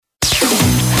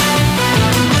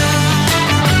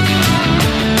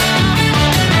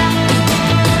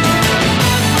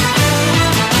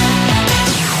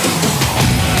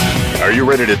you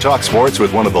ready to talk sports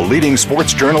with one of the leading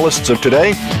sports journalists of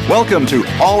today? Welcome to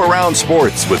All Around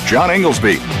Sports with John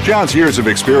Inglesby. John's years of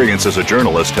experience as a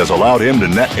journalist has allowed him to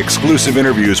net exclusive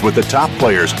interviews with the top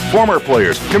players, former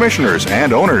players, commissioners,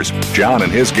 and owners. John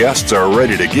and his guests are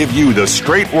ready to give you the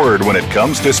straight word when it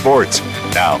comes to sports.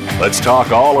 Now, let's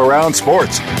talk all around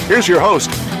sports. Here's your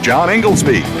host, John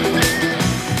Inglesby.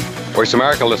 Voice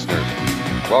America listeners,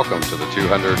 welcome to the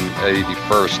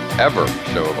 281st ever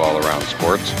show of All Around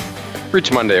Sports. Each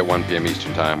Monday at 1 p.m.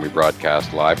 Eastern Time, we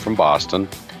broadcast live from Boston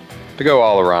to go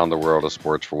all around the world of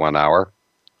sports for 1 hour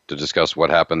to discuss what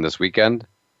happened this weekend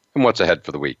and what's ahead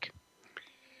for the week.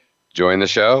 Join the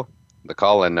show. The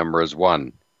call-in number is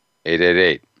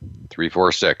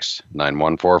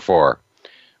 1-888-346-9144. Or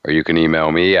you can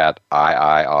email me at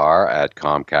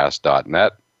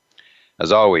iir@comcast.net.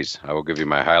 As always, I will give you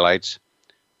my highlights,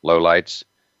 lowlights,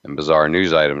 and bizarre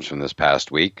news items from this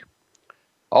past week.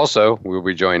 Also, we will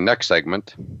be joined next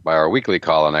segment by our weekly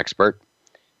call-in expert,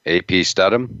 AP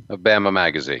Studham of Bama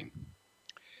Magazine.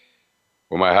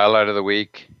 Well, my highlight of the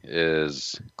week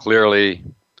is clearly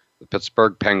the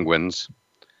Pittsburgh Penguins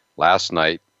last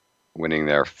night winning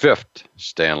their 5th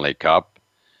Stanley Cup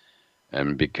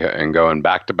and going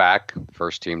back-to-back, the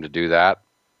first team to do that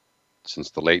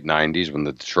since the late 90s when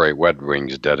the Detroit Red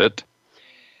Wings did it.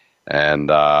 And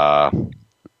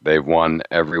they've won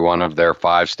every one of their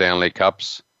 5 Stanley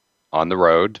Cups on the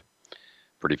road.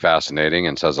 Pretty fascinating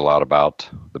and says a lot about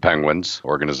the Penguins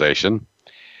organization.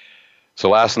 So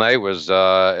last night was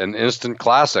an instant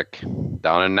classic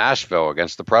down in Nashville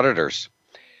against the Predators.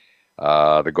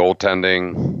 The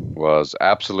goaltending was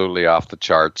absolutely off the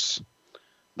charts.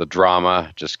 The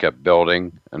drama just kept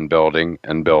building and building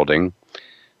and building.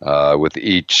 With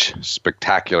each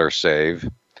spectacular save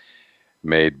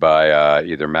made by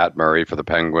either Matt Murray for the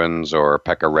Penguins or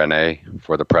Pekka Rinne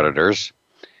for the Predators.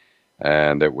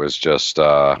 And it was just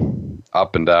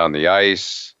up and down the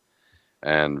ice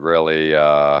and really,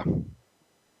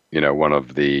 one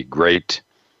of the great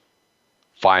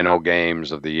final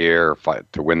games of the year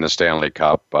to win the Stanley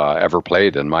Cup ever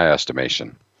played, in my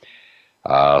estimation.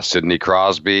 Sidney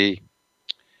Crosby,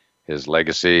 his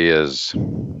legacy is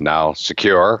now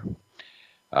secure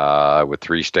with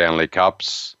 3 Stanley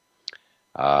Cups,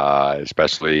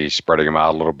 especially spreading them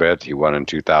out a little bit. He won in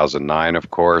 2009,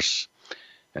 of course,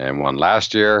 and won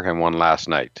last year and won last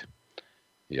night.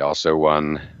 He also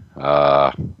won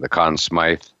the Conn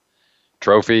Smythe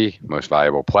Trophy, Most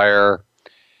Valuable Player,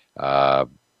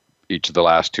 each of the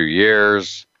last 2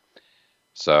 years.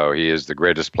 So he is the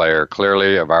greatest player,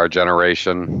 clearly, of our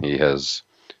generation. He has,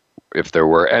 if there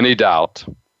were any doubt,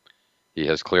 he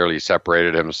has clearly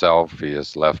separated himself. He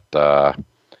has left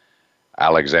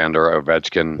Alexander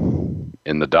Ovechkin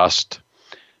in the dust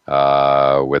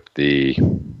with the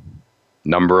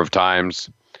number of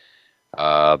times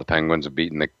the Penguins have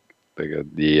beaten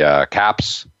the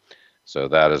Caps. So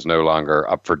that is no longer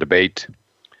up for debate.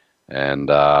 And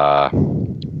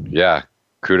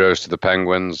kudos to the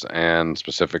Penguins and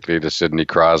specifically to Sidney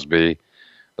Crosby,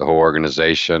 the whole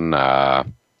organization.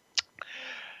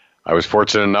 I was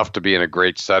fortunate enough to be in a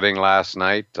great setting last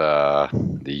night. The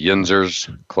Yinzers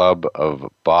Club of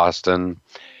Boston,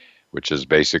 which is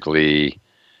basically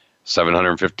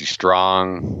 750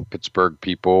 strong Pittsburgh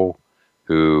people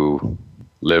who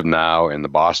live now in the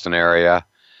Boston area.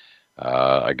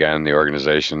 Again, the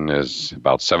organization is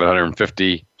about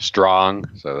 750 strong,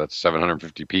 so that's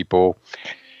 750 people.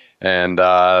 And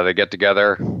they get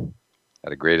together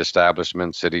at a great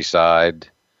establishment, Cityside,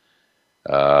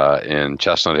 in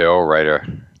Chestnut Hill,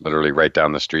 literally right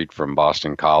down the street from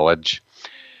Boston College,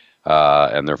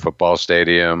 and their football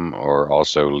stadium, or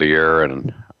also Lear,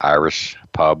 an Irish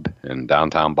pub in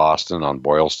downtown Boston on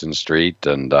Boylston Street.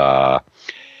 And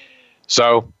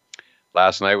so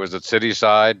last night was at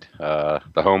Cityside,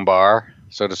 the home bar,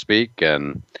 so to speak,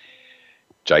 and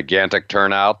gigantic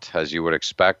turnout, as you would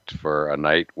expect for a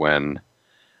night when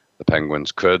the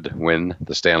Penguins could win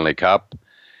the Stanley Cup.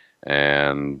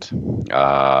 And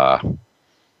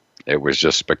it was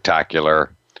just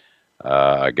spectacular.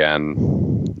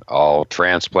 Again, all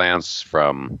transplants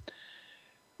from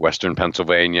Western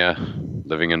Pennsylvania,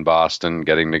 living in Boston,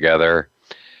 getting together,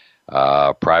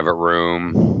 private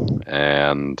room,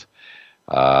 and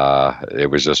it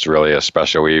was just really a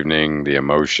special evening. The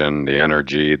emotion, the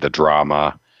energy, the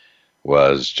drama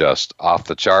was just off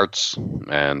the charts,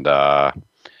 and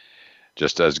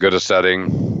just as good a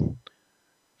setting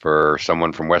for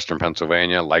someone from Western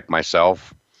Pennsylvania like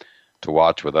myself to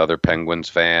watch with other Penguins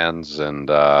fans. And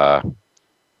the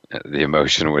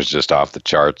emotion was just off the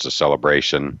charts, a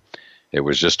celebration. It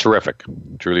was just terrific,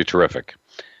 truly terrific.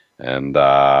 And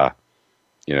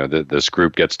this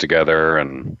group gets together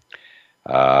and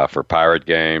for Pirate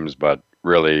games, but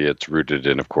really it's rooted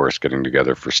in, of course, getting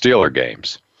together for Steeler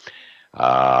games.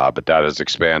 But that has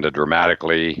expanded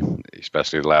dramatically,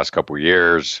 especially the last couple of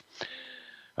years,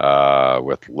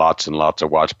 with lots and lots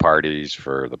of watch parties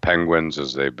for the Penguins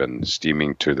as they've been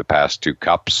steaming to the past 2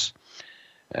 cups.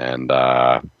 And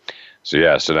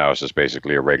so now it's just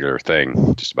basically a regular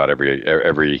thing. Just about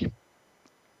every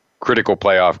critical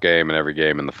playoff game and every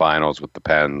game in the finals with the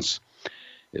Pens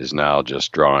is now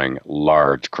just drawing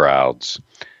large crowds,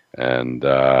 and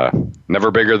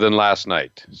never bigger than last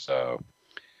night. So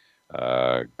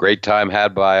great time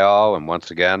had by all, and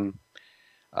once again,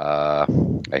 I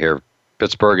hear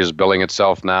Pittsburgh is billing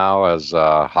itself now as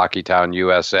Hockeytown,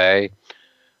 USA,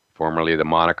 formerly the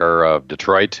moniker of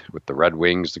Detroit with the Red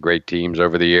Wings, the great teams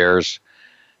over the years.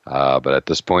 But at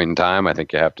this point in time, I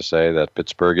think you have to say that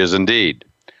Pittsburgh is indeed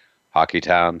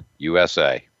Hockeytown,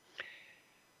 USA.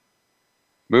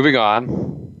 Moving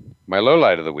on, my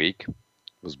lowlight of the week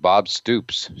was Bob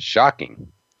Stoops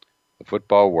shocking the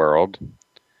football world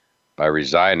by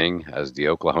resigning as the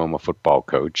Oklahoma football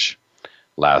coach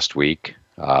last week.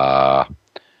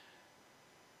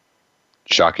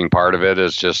 Shocking part of it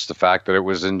is just the fact that it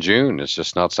was in June. It's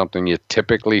just not something you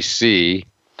typically see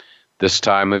this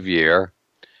time of year,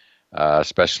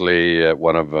 especially at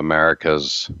one of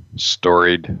America's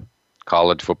storied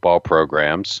college football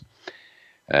programs.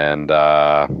 And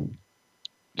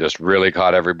just really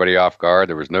caught everybody off guard.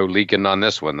 There was no leaking on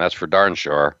this one, that's for darn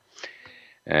sure.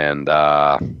 And,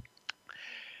 Bob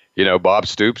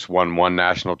Stoops won 1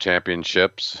 national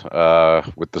championships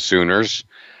with the Sooners.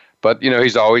 But,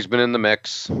 he's always been in the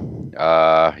mix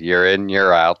year in,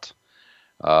 year out.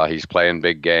 He's playing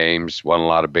big games, won a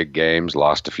lot of big games,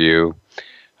 lost a few.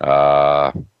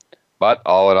 But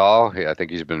all in all, I think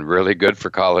he's been really good for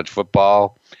college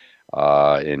football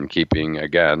in keeping,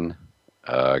 again,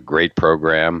 a great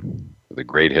program with a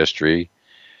great history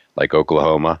like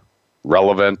Oklahoma,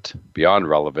 relevant, beyond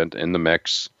relevant, in the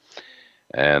mix.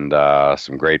 And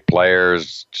some great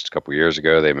players. Just a couple years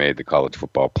ago, they made the college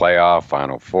football playoff,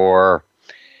 Final Four.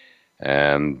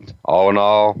 And all in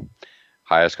all,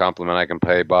 highest compliment I can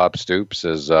pay Bob Stoops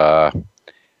is,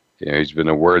 he's been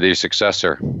a worthy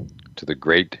successor to the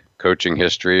great coaching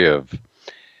history of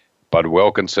Bud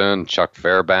Wilkinson, Chuck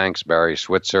Fairbanks, Barry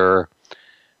Switzer.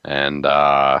 And,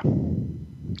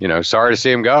 sorry to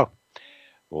see him go.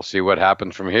 We'll see what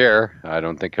happens from here. I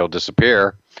don't think he'll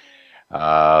disappear.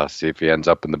 See if he ends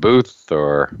up in the booth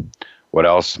or what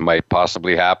else might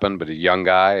possibly happen. But a young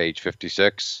guy, age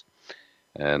 56.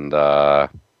 And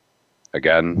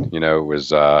again, it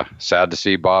was sad to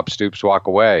see Bob Stoops walk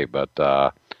away. But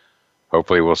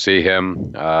hopefully we'll see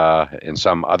him in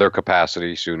some other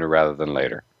capacity sooner rather than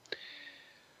later.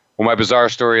 Well, my bizarre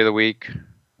story of the week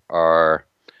are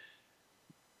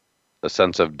a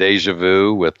sense of deja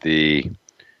vu with the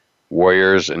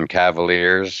Warriors and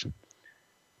Cavaliers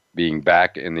being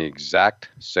back in the exact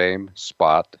same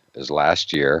spot as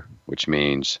last year, which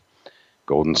means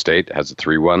Golden State has a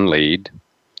 3-1 lead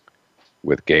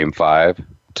with Game 5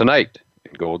 tonight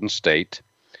in Golden State.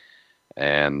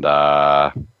 And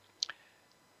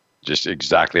just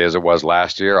exactly as it was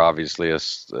last year, obviously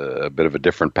a bit of a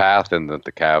different path in that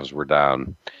the Cavs were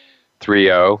down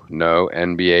 3-0. No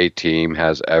NBA team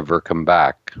has ever come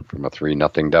back from a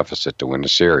 3-0 deficit to win a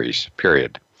series,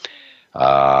 period.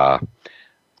 But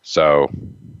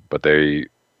they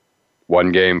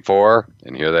won Game 4,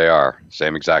 and here they are,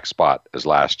 same exact spot as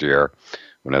last year,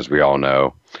 when, as we all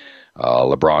know,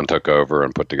 LeBron took over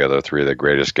and put together 3 of the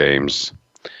greatest games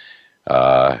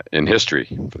in history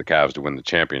for the Cavs to win the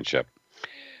championship.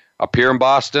 Up here in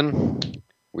Boston,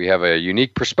 we have a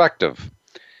unique perspective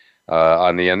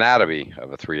on the anatomy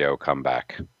of a 3-0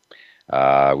 comeback.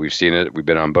 We've seen it. We've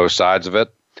been on both sides of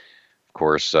it. Of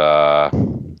course, the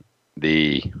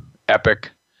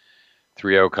epic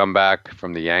 3-0 comeback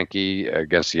from the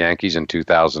against the Yankees in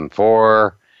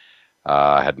 2004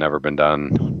 had never been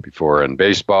done before in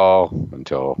baseball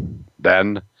until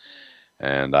then.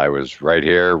 And I was right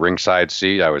here, ringside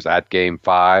seat. I was at Game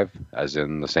 5, as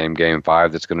in the same Game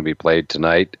 5 that's going to be played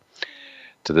tonight.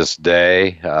 To this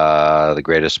day, the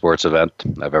greatest sports event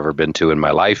I've ever been to in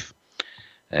my life.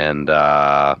 And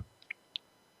as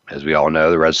we all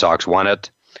know, the Red Sox won it.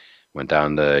 Went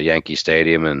down to Yankee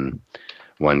Stadium and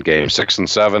won Game 6 and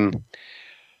 7.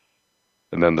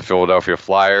 And then the Philadelphia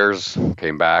Flyers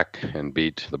came back and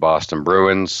beat the Boston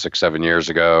Bruins 6-7 years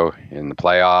ago in the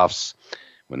playoffs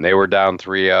when they were down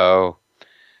 3-0.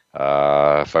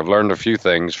 If I've learned a few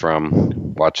things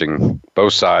from watching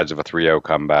both sides of a 3-0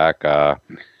 comeback,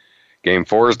 Game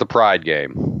 4 is the pride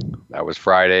game. That was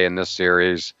Friday in this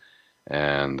series,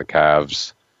 and the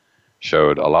Cavs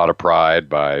showed a lot of pride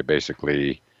by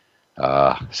basically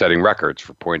setting records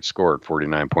for points scored.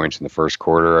 49 points in the first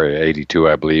quarter, 82,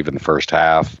 I believe, in the first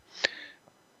half.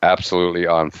 Absolutely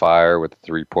on fire with the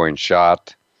three-point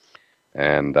shot.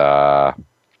 And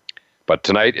but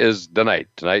tonight is the night.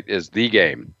 Tonight is the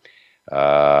game.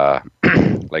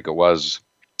 Like it was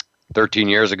 13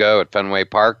 years ago at Fenway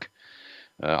Park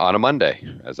on a Monday,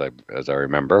 as I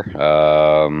remember.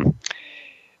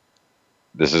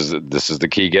 This is the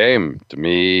key game to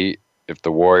me. If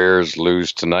the Warriors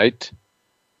lose tonight,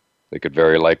 they could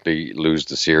very likely lose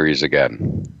the series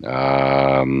again.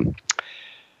 And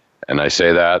I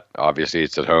say that obviously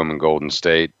it's at home in Golden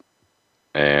State,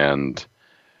 and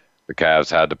the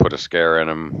Cavs had to put a scare in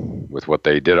them with what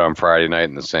they did on Friday night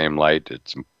in the same light.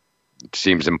 It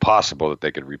seems impossible that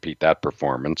they could repeat that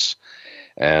performance.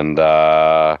 And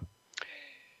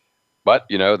but,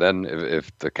 then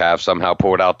if the Cavs somehow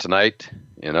pull it out tonight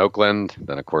in Oakland,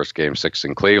 then, of course, Game 6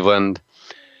 in Cleveland,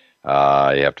 you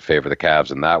have to favor the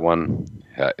Cavs in that one.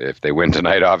 If they win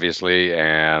tonight, obviously,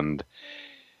 and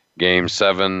Game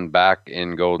 7 back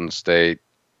in Golden State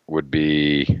would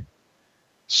be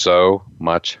so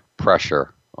much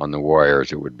pressure on the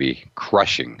Warriors. It would be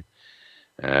crushing.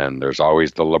 And there's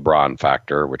always the LeBron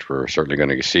factor, which we're certainly going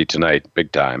to see tonight,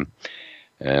 big time.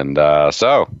 And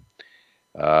tonight,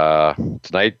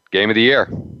 game of the year,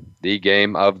 the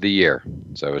game of the year.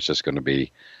 So it's just going to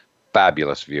be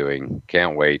fabulous viewing.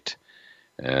 Can't wait.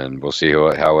 And we'll see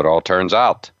how it all turns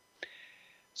out.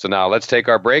 So now let's take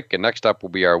our break. And next up will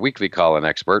be our weekly call-in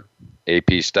expert,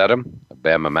 AP Stedham of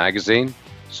Bama Magazine.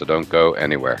 So don't go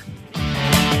anywhere.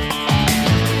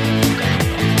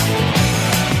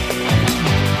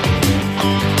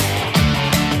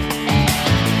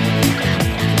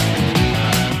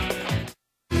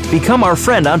 Become our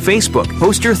friend on Facebook.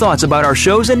 Post your thoughts about our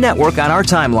shows and network on our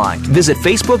timeline. Visit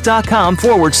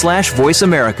facebook.com/Voice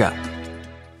America.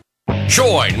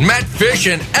 Join Matt Fish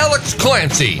and Alex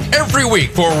Clancy every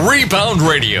week for Rebound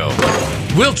Radio.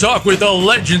 We'll talk with the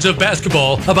legends of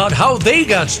basketball about how they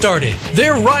got started,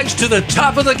 their rise to the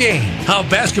top of the game, how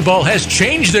basketball has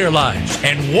changed their lives,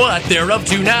 and what they're up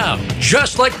to now.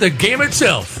 Just like the game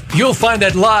itself, you'll find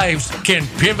that lives can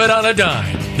pivot on a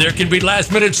dime. There can be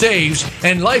last-minute saves,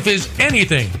 and life is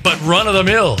anything but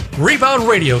run-of-the-mill. Rebound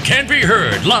Radio can be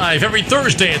heard live every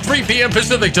Thursday at 3 p.m.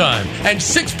 Pacific Time and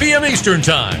 6 p.m. Eastern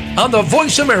Time on the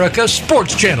Voice America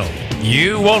Sports Channel.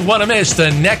 You won't want to miss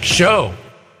the next show.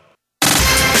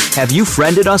 Have you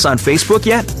friended us on Facebook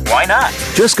yet? Why not?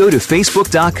 Just go to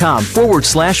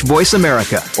facebook.com/Voice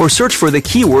America or search for the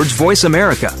keywords Voice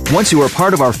America. Once you are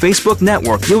part of our Facebook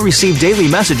network, you'll receive daily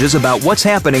messages about what's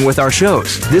happening with our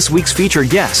shows, this week's featured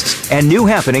guests, and new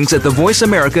happenings at the Voice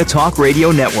America Talk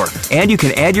Radio Network. And you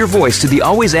can add your voice to the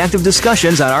always active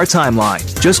discussions on our timeline.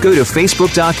 Just go to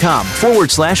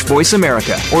facebook.com/Voice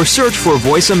America or search for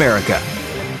Voice America.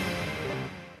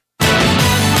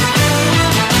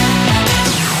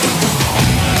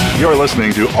 You're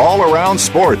listening to All Around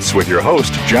Sports with your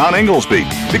host, John Inglesby.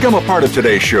 Become a part of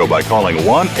today's show by calling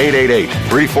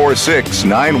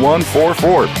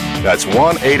 1-888-346-9144. That's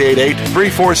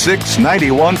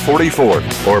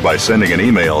 1-888-346-9144. Or by sending an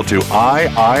email to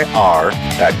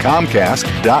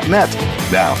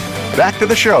iir@comcast.net. Now, back to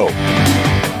the show.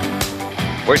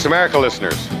 Voice America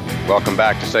listeners, welcome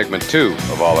back to segment 2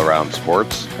 of All Around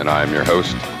Sports. And I'm your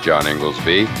host, John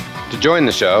Inglesby. To join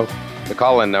the show, the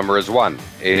call-in number is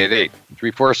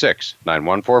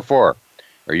 1-888-346-9144,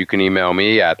 or you can email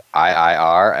me at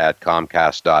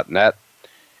iir@comcast.net.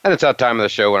 And it's that time of the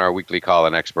show when our weekly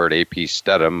call-in expert, AP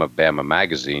Stedham of Bama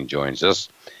Magazine, joins us.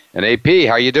 And AP,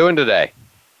 how are you doing today?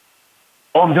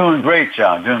 Oh, I'm doing great,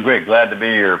 John. Doing great. Glad to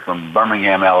be here from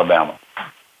Birmingham, Alabama.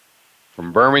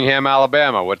 From Birmingham,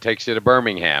 Alabama. What takes you to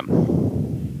Birmingham?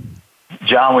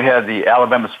 John, we had the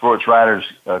Alabama Sports Writers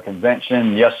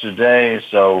Convention yesterday,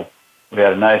 so we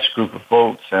had a nice group of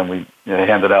folks, and we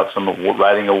handed out some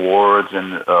writing awards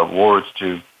and awards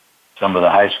to some of the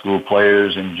high school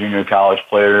players and junior college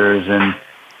players. And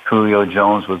Julio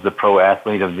Jones was the Pro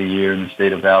Athlete of the Year in the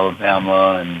state of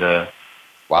Alabama, and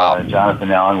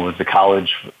Jonathan Allen was the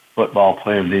College Football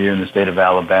Player of the Year in the state of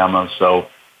Alabama. So,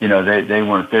 they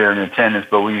weren't there in attendance,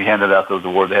 but we handed out those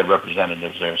awards. They had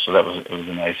representatives there, so it was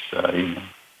a nice evening.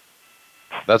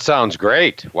 That sounds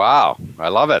great. Wow, I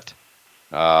love it.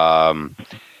 So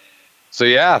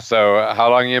how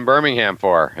long are you in Birmingham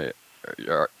for?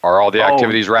 Are all the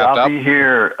activities wrapped up? I'll be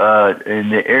here in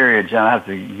the area, John. I have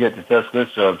to get to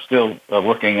Tuscaloosa. I'm still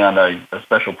working on a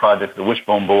special project, the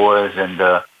Wishbone Boys, and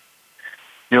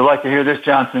you'll like to hear this,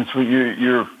 John, since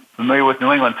you're familiar with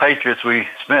New England Patriots, we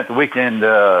spent the weekend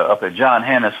up at John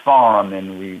Hanna's farm,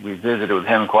 and we visited with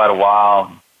him quite a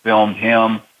while, filmed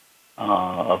him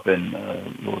up in a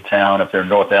little town up there in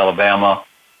North Alabama.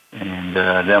 And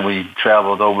then we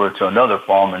traveled over to another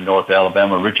farm in North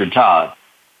Alabama, Richard Todd.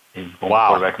 He's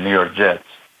quarterback of the New York Jets.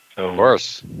 So of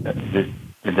course. Did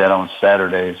that on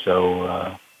Saturday.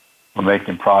 So we're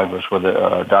making progress with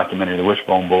a documentary, The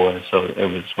Wishbone Boys. So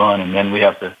it was fun. And then we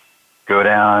have to go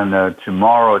down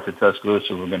tomorrow to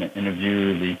Tuscaloosa. We're going to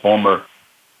interview the former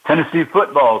Tennessee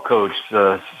football coach.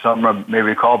 Some may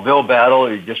recall Bill Battle.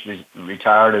 He just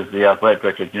retired as the athletic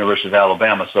director at the University of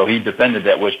Alabama. So he defended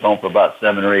that wishbone for about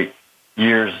 7 or 8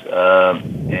 years.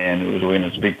 And we're going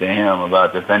to speak to him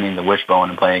about defending the wishbone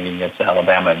and playing against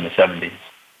Alabama in the 70s.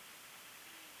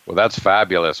 Well, that's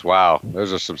fabulous. Wow.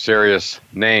 Those are some serious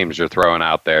names you're throwing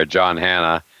out there. John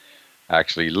Hanna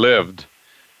actually lived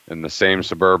in the same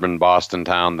suburban Boston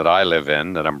town that I live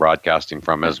in, that I'm broadcasting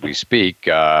from as we speak,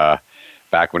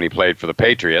 back when he played for the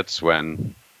Patriots,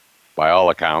 when, by all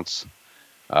accounts,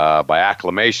 by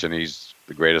acclamation, he's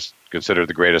considered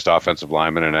the greatest offensive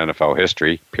lineman in NFL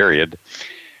history, period.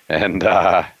 And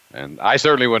I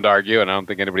certainly wouldn't argue, and I don't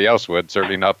think anybody else would,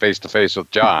 certainly not face-to-face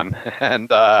with John. And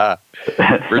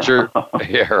Richard,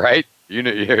 yeah, right? You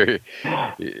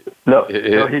know,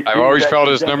 I've always felt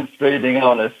his number. Demonstrating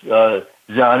on us,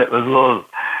 John. It was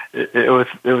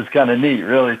it was kind of neat,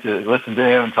 really, to listen to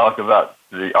him talk about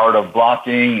the art of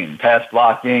blocking and pass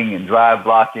blocking and drive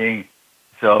blocking.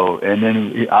 So, and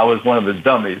then I was one of his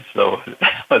dummies, so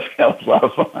that was kind of a lot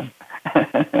of fun.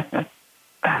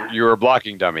 You were a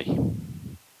blocking dummy.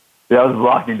 Yeah, I was a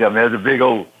blocking dummy. There was a big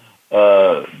old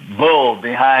bull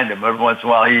behind him. Every once in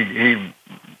a while, he'd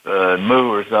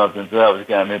moo or something, so that was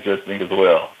kind of interesting as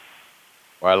well.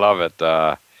 Well, I love it.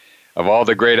 Of all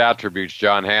the great attributes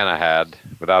John Hanna had,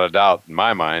 without a doubt, in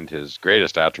my mind, his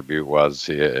greatest attribute was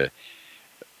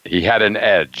he had an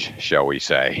edge, shall we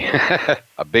say,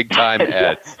 a big-time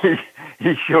edge.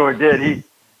 He sure did.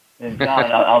 And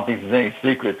John, I don't think there's any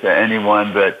secret to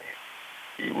anyone, but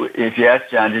if you ask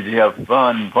John, did you have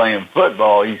fun playing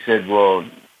football? He said, well,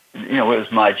 it was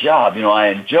my job. I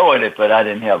enjoyed it, but I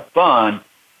didn't have fun,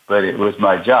 but it was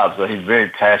my job. So he's very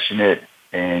passionate,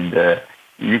 and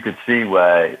you could see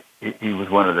why he was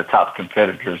one of the top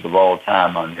competitors of all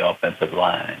time on the offensive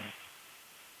line.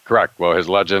 Correct. Well, his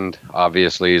legend,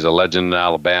 obviously, he's a legend in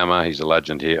Alabama. He's a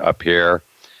legend up here,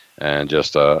 and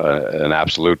just an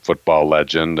absolute football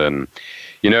legend. And,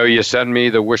 you send me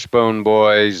the Wishbone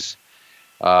Boys,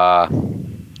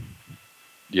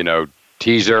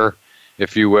 teaser,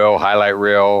 if you will, highlight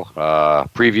reel,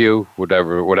 preview,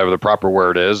 whatever the proper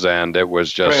word is, and it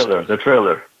was just... The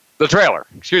trailer. The trailer,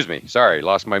 excuse me. Sorry,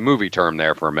 lost my movie term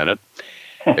there for a minute.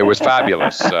 It was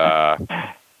fabulous.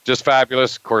 Just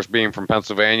fabulous. Of course, being from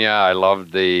Pennsylvania, I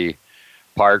loved the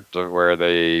part where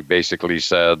they basically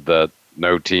said that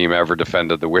no team ever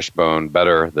defended the wishbone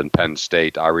better than Penn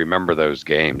State. I remember those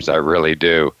games. I really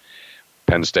do.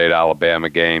 Penn State, Alabama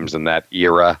games in that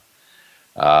era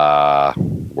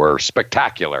were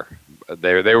spectacular.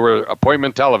 They were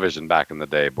appointment television back in the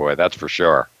day, boy, that's for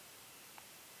sure.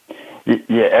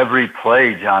 Yeah, every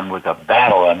play, John, was a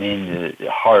battle. I mean,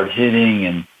 hard hitting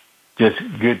and just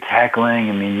good tackling.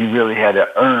 I mean, you really had to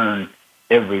earn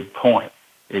every point.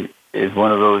 It is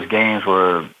one of those games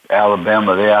where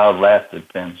Alabama, they outlasted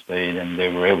Penn State, and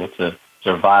they were able to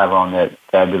survive on that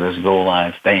fabulous goal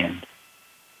line stand.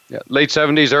 Yeah, late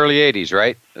 70s, early 80s,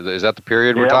 right? Is that the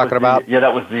period we're talking about? Yeah,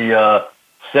 that was the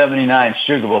 79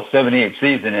 Sugar Bowl, 78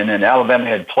 season, and then Alabama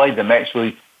had played them.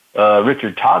 Actually,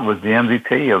 Richard Todd was the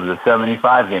MVP of the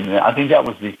 75 game. And I think that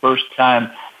was the first time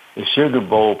the Sugar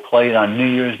Bowl played on New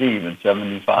Year's Eve in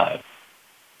 75.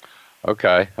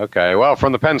 Okay. Well,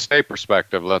 from the Penn State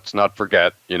perspective, let's not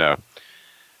forget,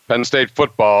 Penn State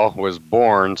football was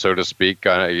born, so to speak,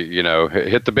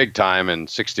 hit the big time in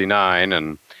 69.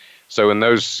 And so in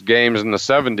those games in the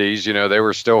 70s, they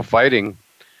were still fighting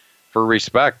for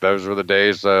respect. Those were the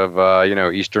days of,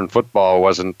 Eastern football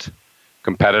wasn't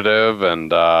competitive,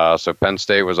 and so Penn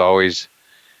State was always,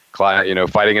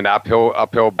 fighting an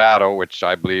uphill battle, which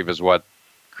I believe is what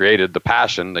created the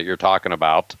passion that you're talking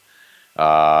about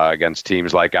against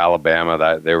teams like Alabama.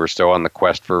 That they were still on the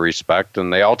quest for respect,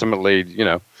 and they ultimately,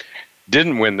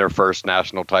 didn't win their first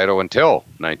national title until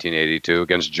 1982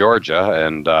 against Georgia,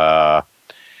 and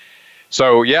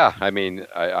so yeah, I mean,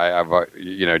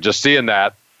 I've just seeing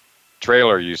that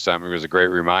trailer you sent me was a great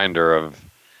reminder of,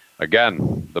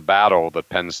 again, the battle that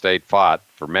Penn State fought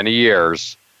for many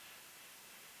years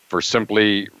for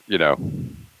simply,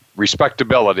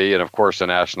 respectability and, of course, a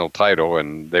national title.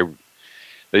 And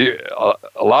A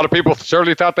lot of people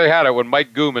certainly thought they had it when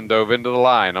Mike Gooman dove into the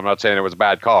line. I'm not saying it was a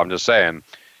bad call. I'm just saying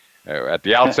at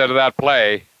the outset of that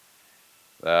play,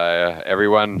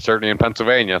 everyone, certainly in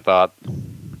Pennsylvania, thought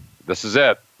this is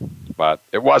it. But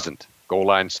it wasn't. Goal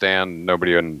line stand,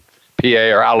 nobody in PA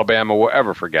or Alabama will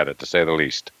ever forget it, to say the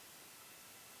least.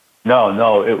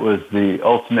 No, it was the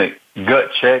ultimate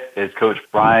gut check, as Coach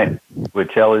Bryant would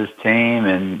tell his team,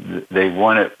 and they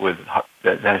won it with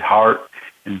that heart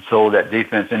and soul, that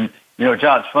defense. And,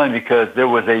 John, it's funny because there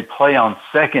was a play on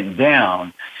second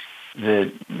down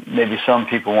that maybe some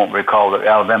people won't recall, that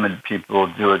Alabama people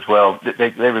do as well. They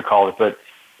recall it, but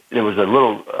there was a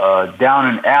little down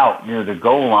and out near the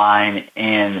goal line,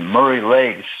 and Murray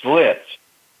leg slipped.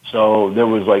 So there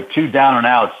was like 2 down and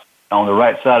outs on the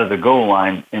right side of the goal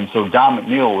line, and so Don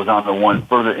McNeil was on the one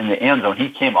further in the end zone. He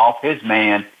came off his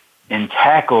man and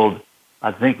tackled,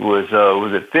 I think it was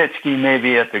it Fitzke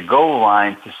maybe at the goal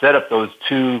line to set up those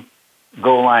 2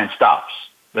 goal line stops.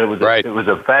 But it was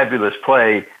a fabulous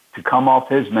play to come off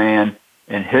his man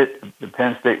and hit the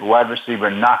Penn State wide receiver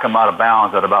and knock him out of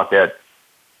bounds at about that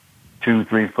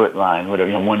 2-3 foot line,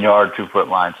 whatever, 1 yard, 2 foot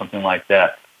line, something like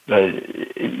that. But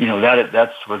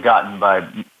that's forgotten by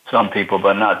some people,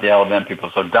 but not the Alabama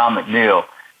people. So Don McNeil,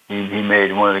 he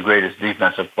made one of the greatest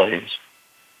defensive plays.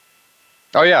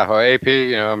 Oh yeah, well, AP.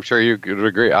 I'm sure you could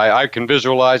agree. I can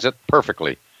visualize it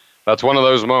perfectly. That's one of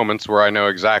those moments where I know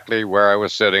exactly where I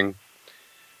was sitting,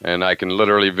 and I can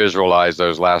literally visualize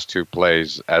those last 2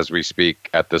 plays as we speak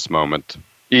at this moment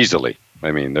easily.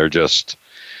 I mean, they're just,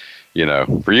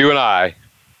 for you and I,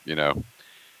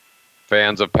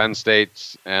 fans of Penn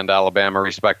State and Alabama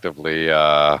respectively,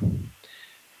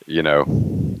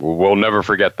 we'll never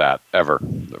forget that, ever.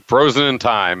 Frozen in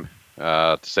time,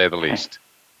 to say the least.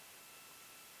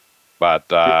 But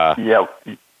yeah.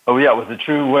 Oh yeah, it was a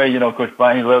true way. Coach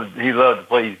Bryant, he loved to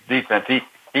play defense.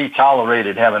 He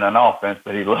tolerated having an offense,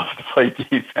 but he loved to play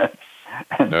defense.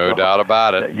 No doubt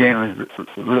about it. That game was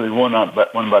really won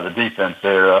by the defense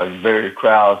there. Barry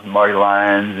Krause, Marty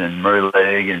Lyons, and Murray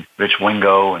Legg, and Rich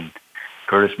Wingo, and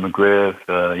Curtis McGriff,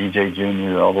 E.J.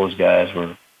 Jr., all those guys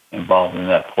were involved in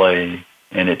that play.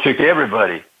 And it took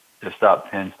everybody to stop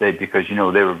Penn State because, they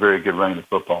were very good running the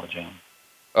football, John.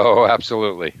 Oh,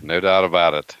 absolutely. No doubt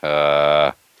about it.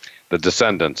 The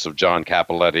descendants of John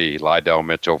Capoletti, Lydell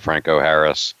Mitchell, Franco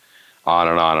Harris, on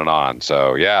and on and on.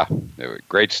 So, yeah,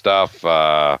 great stuff.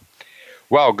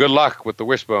 Well, good luck with the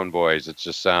Wishbone Boys. It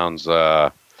just sounds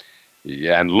and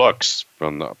looks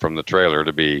from the trailer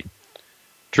to be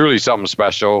truly something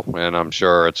special, and I'm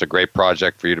sure it's a great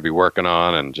project for you to be working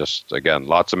on, and just, again,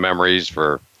 lots of memories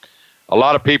for a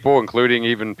lot of people, including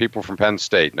even people from Penn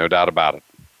State, no doubt about it.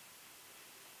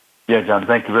 Yeah, John,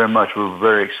 thank you very much. We're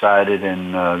very excited,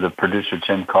 and the producer,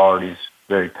 Tim Card, he's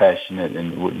very passionate,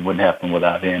 and it wouldn't happen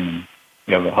without him.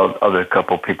 And we have other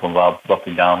couple people involved,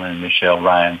 Buffy Dowling and Michelle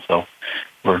Ryan, so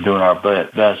we're doing our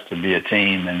best to be a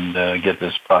team and get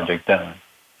this project done.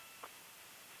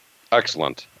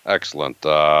 Excellent.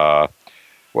 Well,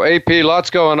 AP, lots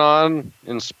going on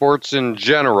in sports in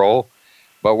general,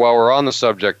 but while we're on the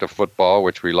subject of football,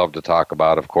 which we love to talk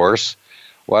about, of course,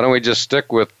 why don't we just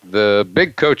stick with the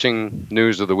big coaching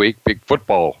news of the week, big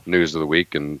football news of the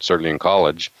week, and certainly in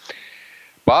college.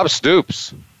 Bob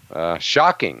Stoops,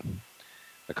 shocking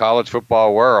the college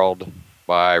football world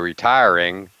by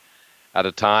retiring at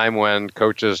a time when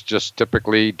coaches just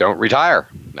typically don't retire,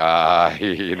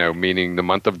 meaning the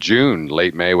month of June,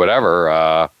 late May,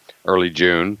 whatever, early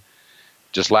June.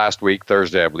 Just last week,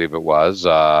 Thursday, I believe it was.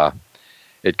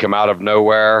 It come out of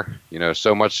nowhere.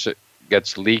 So much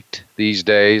gets leaked these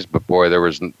days, but boy,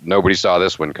 nobody saw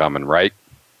this one coming, right?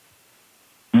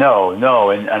 No,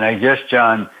 and I guess,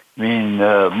 John,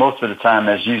 most of the time,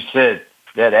 as you said,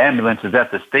 that ambulance is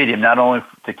at the stadium, not only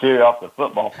to carry off the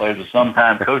football players, but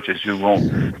sometimes coaches who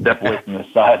won't step away from the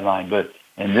sideline. But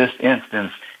in this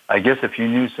instance, I guess if you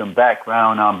knew some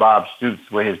background on Bob Stoops,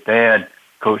 the way his dad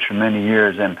coached for many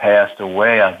years and passed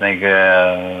away, I think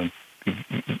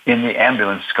in the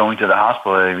ambulance going to the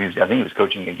hospital, I think he was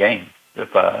coaching a game,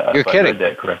 if I read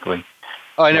that correctly.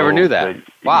 Oh, I never knew that.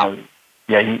 Wow.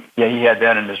 He had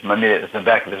that in the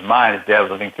back of his mind. His dad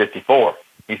was, I think, 54.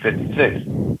 He's 56.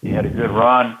 He had a good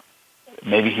run.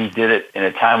 Maybe he did it in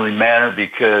a timely manner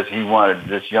because he wanted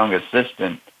this young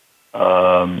assistant,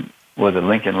 was it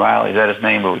Lincoln Riley? Is that his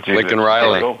name? Lincoln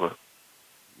Riley. Over.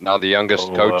 Now the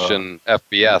youngest coach in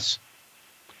FBS.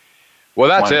 Well,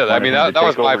 that's it. That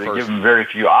was my first. Give him very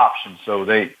few options, so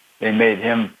they made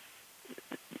him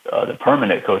the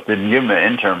permanent coach. Didn't give him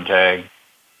an interim tag,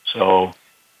 so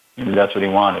that's what he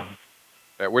wanted.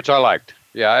 Which I liked.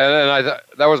 Yeah, and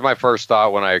that was my first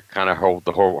thought when I kind of heard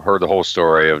the whole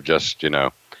story of just,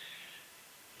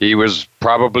 he was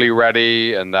probably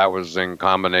ready, and that was in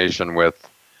combination with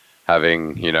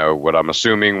having, what I'm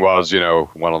assuming was,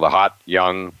 one of the hot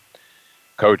young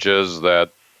coaches that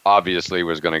obviously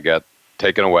was going to get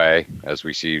taken away, as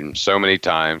we see so many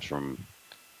times, from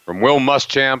Will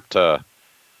Muschamp to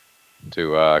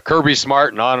Kirby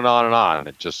Smart and on and on and on.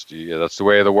 It just, that's the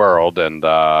way of the world. And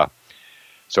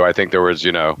so I think there was,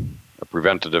 a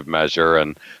preventative measure.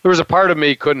 And there was a part of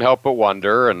me couldn't help but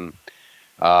wonder, and,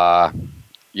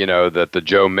 that the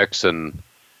Joe Mixon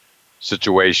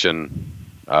situation,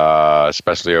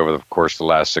 especially over the course of the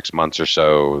last 6 months or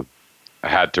so,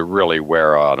 had to really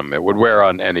wear on him. It would wear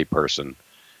on any person,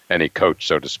 any coach,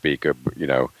 so to speak,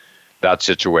 that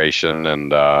situation.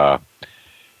 And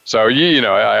so,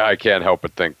 I can't help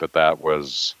but think that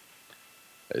was,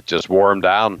 it just wore him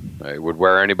down. It would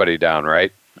wear anybody down,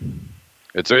 right?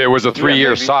 It was a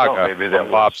 3-year saga.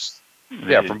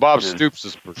 From Bob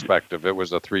Stoops' perspective, it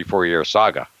was a 3-4 year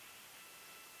saga.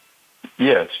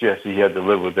 Yes, he had to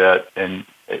live with that. And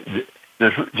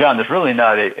John, there's really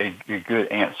not a good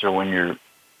answer when you're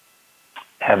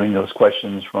having those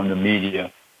questions from the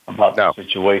media about the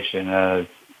situation.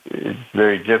 It's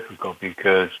very difficult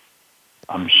because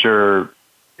I'm sure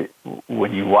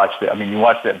when you watch that, you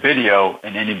watch that video,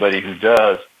 and anybody who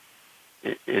does,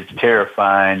 it's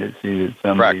terrifying to see that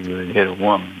somebody would hit a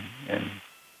woman. And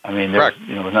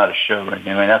it's not a show or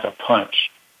anything. That's a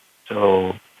punch.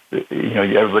 So,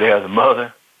 everybody has a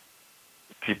mother.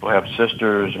 People have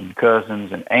sisters and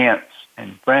cousins and aunts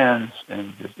and friends,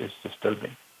 and it's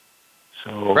disturbing.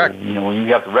 So, when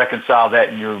you have to reconcile that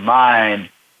in your mind,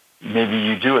 maybe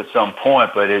you do at some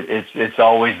point, but it's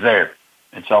always there.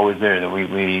 It's always there that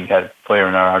we had a player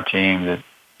in our team that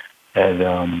had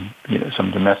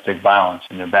some domestic violence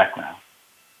in their background.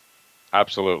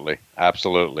 Absolutely.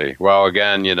 Well,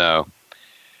 again,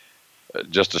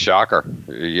 just a shocker,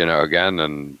 again,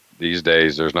 and these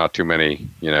days there's not too many,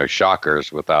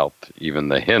 shockers without even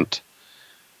the hint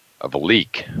of a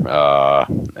leak.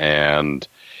 And,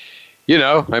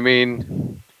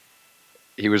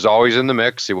 he was always in the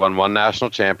mix. He won one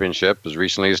national championship as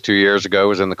recently as 2 years ago,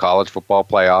 was in the college football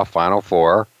playoff Final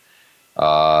Four.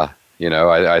 I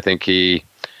think he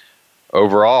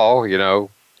overall,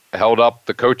 held up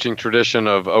the coaching tradition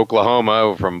of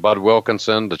Oklahoma, from Bud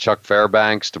Wilkinson to Chuck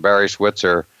Fairbanks to Barry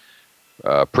Switzer,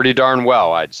 pretty darn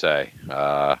well, I'd say,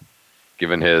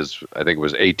 given his, I think it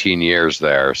was 18 years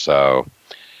there. So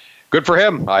good for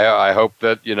him. I hope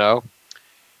that,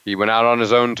 he went out on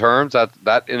his own terms.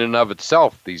 That in and of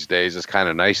itself these days is kind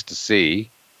of nice to see.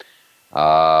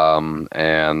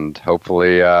 And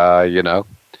hopefully,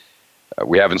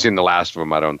 we haven't seen the last of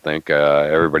him, I don't think.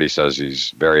 Everybody says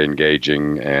he's very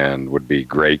engaging and would be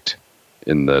great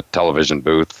in the television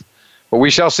booth. But we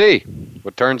shall see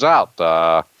what turns out.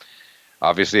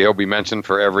 Obviously, he'll be mentioned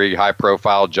for every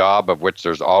high-profile job, of which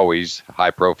there's always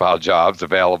high-profile jobs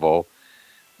available.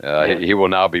 He will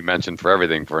now be mentioned for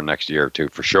everything for next year or two,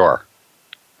 for sure.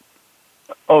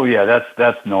 Oh, yeah,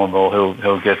 that's normal.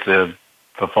 He'll get the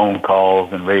phone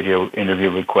calls and radio interview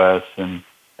requests, and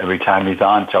every time he's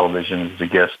on television as a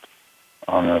guest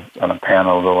on a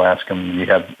panel, they'll ask him, you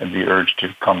have the urge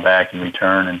to come back and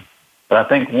return. But I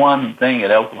think one thing at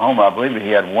Oklahoma, I believe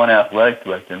he had one athletic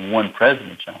director and one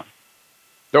president, John.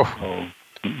 Oh.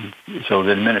 So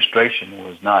the administration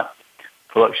was not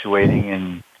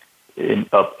fluctuating in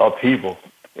upheaval,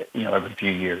 every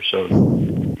few years. So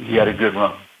he had a good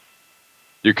run.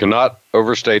 You cannot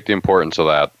overstate the importance of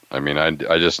that.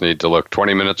 I just need to look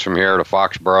 20 minutes from here to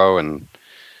Foxborough and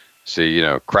see,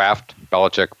 Kraft,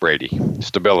 Belichick, Brady,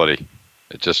 stability.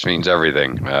 It just means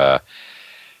everything.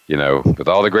 With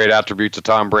all the great attributes of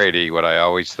Tom Brady, what I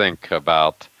always think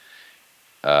about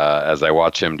as I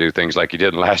watch him do things like he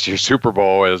did in last year's Super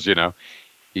Bowl is,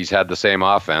 he's had the same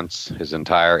offense his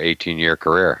entire 18-year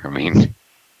career.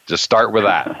 Just start with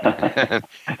that.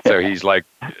 So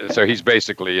he's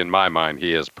basically, in my mind,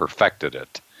 he has perfected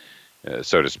it,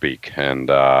 so to speak. And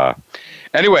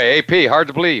anyway, AP, hard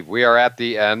to believe we are at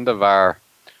the end of our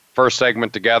first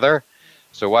segment together.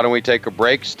 So why don't we take a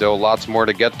break? Still lots more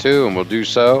to get to, and we'll do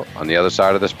so on the other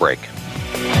side of this break.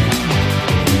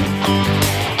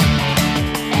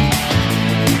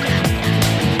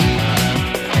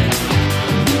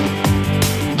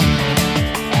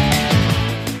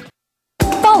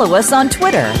 Follow us on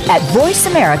Twitter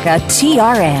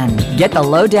 @VoiceAmericaTRN. Get the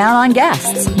lowdown on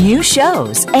guests, new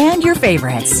shows, and your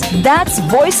favorites. That's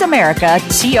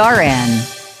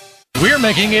VoiceAmericaTRN. We're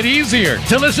making it easier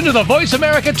to listen to the Voice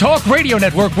America Talk Radio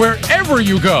Network wherever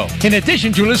you go. In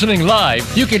addition to listening live,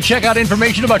 you can check out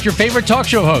information about your favorite talk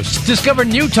show hosts, discover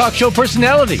new talk show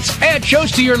personalities, add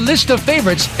shows to your list of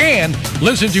favorites, and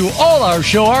listen to all our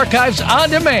show archives on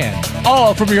demand.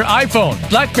 All from your iPhone,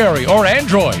 BlackBerry, or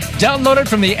Android. Download it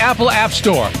from the Apple App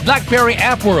Store, BlackBerry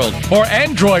App World, or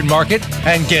Android Market,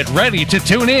 and get ready to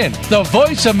tune in. The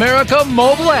Voice America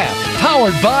mobile app,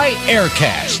 powered by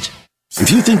Aircast. If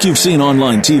you think you've seen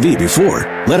online TV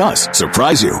before, let us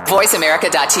surprise you.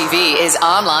 VoiceAmerica.tv is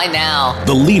online now.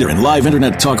 The leader in live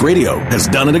internet talk radio has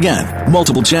done it again.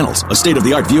 Multiple channels, a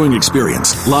state-of-the-art viewing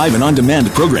experience, live and on-demand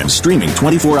programs streaming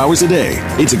 24 hours a day.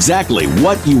 It's exactly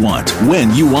what you want,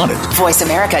 when you want it.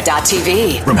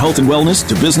 VoiceAmerica.tv. From health and wellness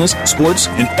to business, sports,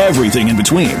 and everything in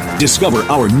between. Discover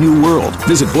our new world.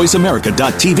 Visit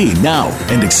VoiceAmerica.tv now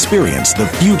and experience the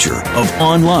future of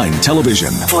online television.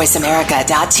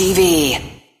 VoiceAmerica.tv.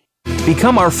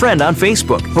 Become our friend on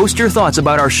Facebook. Post your thoughts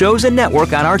about our shows and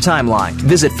network on our timeline.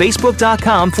 Visit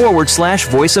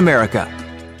Facebook.com/Voice America.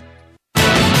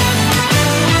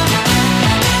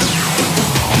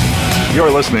 You're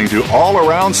listening to All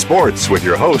Around Sports with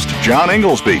your host, John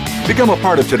Inglesby. Become a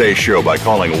part of today's show by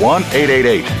calling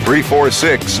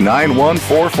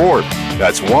 1-888-346-9144.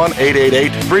 That's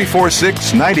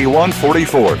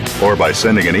 1-888-346-9144. Or by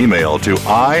sending an email to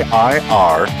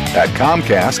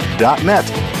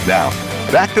iir@comcast.net. Now,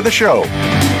 back to the show.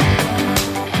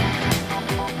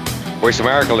 Voice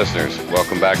America listeners,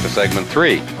 welcome back to segment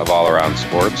 3 of All Around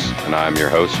Sports, and I'm your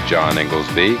host, John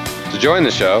Inglesby. To join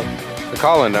the show, the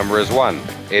call-in number is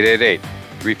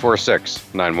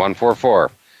 1-888-346-9144, or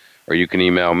you can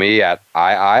email me at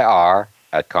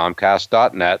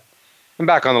iir@comcast.net. And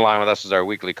back on the line with us is our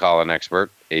weekly call-in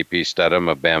expert, AP Stedham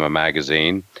of Bama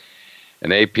Magazine.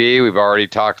 And AP, we've already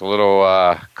talked a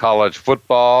little college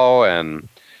football and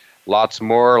lots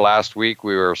more. Last week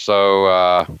we were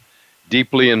so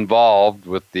deeply involved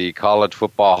with the College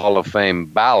Football Hall of Fame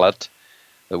ballot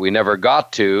that we never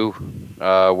got to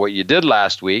what you did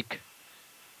last week,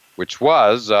 which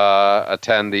was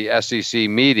attend the SEC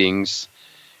meetings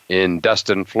in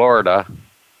Destin, Florida.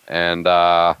 And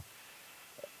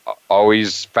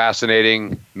always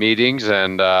fascinating meetings,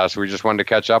 and so we just wanted to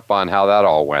catch up on how that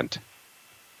all went.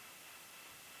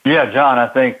 Yeah, John, I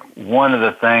think one of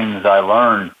the things I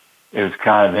learned, it was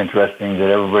kind of interesting that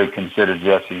everybody considers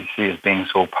the SEC as being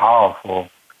so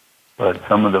powerful, but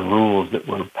some of the rules that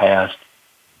were passed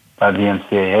by the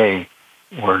NCAA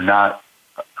were not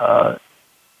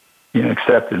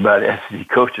accepted by the SEC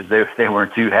coaches. They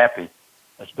weren't too happy,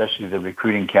 especially the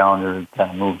recruiting calendar kind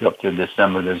of moved up to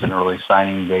December. There's an early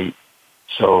signing date.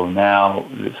 So now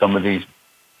some of these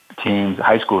teams,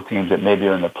 high school teams that maybe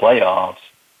are in the playoffs,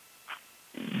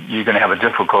 you're going to have a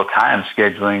difficult time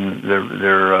scheduling their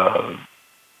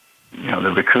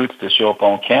the recruits to show up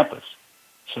on campus.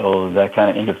 So that kind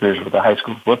of interferes with the high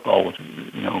school football, which,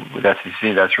 with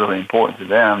SEC, that's really important to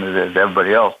them as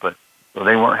everybody else. But so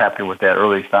they weren't happy with that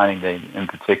early signing date in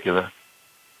particular.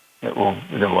 That will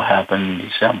happen in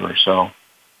December. So,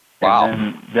 wow.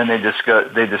 And then they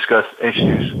discuss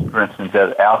issues. For instance,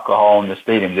 that alcohol in the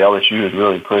stadium. The LSU is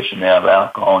really pushing to have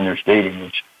alcohol in their stadium.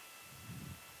 Which,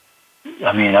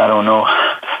 I mean, I don't know,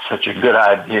 that's such a good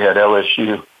idea at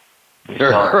LSU.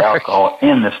 Selling alcohol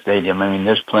in the stadium. I mean,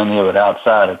 there's plenty of it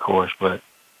outside, of course, but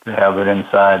to have it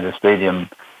inside the stadium,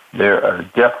 there are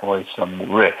definitely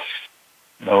some risks.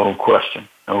 No question.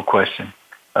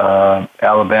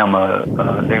 Alabama,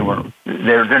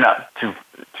 they're not too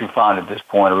fond at this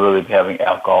point of really having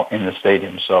alcohol in the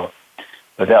stadium. So,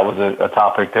 but that was a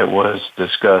topic that was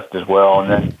discussed as well.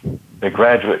 And then the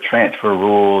graduate transfer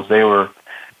rules,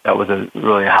 that was a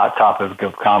really hot topic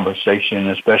of conversation,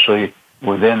 especially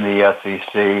within the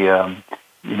SEC.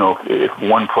 If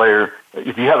one player,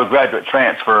 if you have a graduate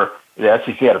transfer, the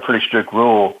SEC had a pretty strict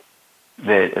rule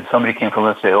that if somebody came from,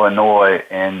 let's say, Illinois,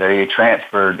 and they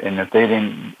transferred, and if they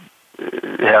didn't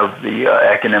have the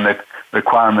academic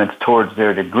requirements towards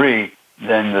their degree,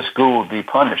 then the school would be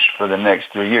punished for the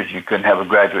next 3 years. You couldn't have a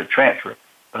graduate transfer.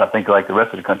 But I think like the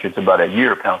rest of the country, it's about a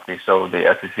year penalty. So the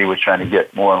SEC was trying to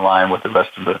get more in line with the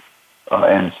rest of the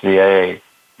NCAA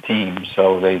teams.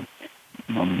 So they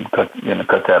cut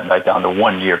that back down to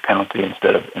 1 year penalty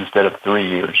instead of 3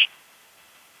 years.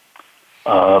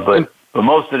 But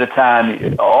most of the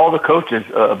time, all the coaches,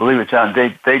 believe it, John,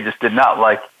 they just did not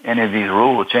like any of these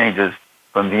rule changes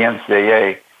from the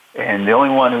NCAA. And the only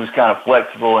one who's kind of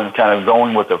flexible and kind of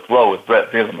going with the flow is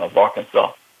Brett Bielema of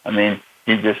Arkansas. I mean,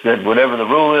 he just said, whatever the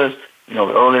rule is,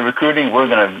 early recruiting, we're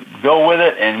going to go with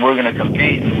it, and we're going to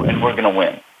compete, and we're going to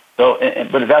win. So,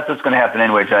 but that's what's going to happen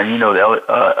anyway, John. You know,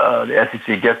 the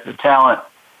SEC gets the talent,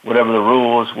 whatever the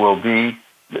rules will be,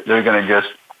 they're going to just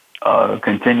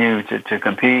continue to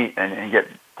compete and get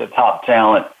the top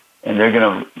talent, and they're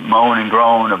going to moan and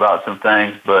groan about some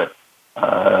things, but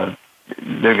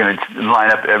they're going to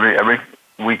line up every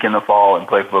week in the fall and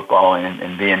play football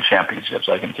and be in championships.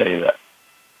 I can tell you that.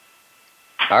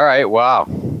 All right. Wow.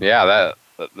 Yeah,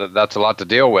 that's a lot to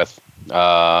deal with.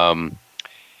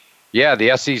 Yeah,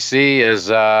 the SEC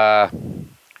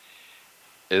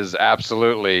is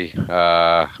absolutely,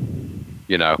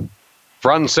 you know,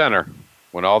 front and center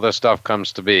when all this stuff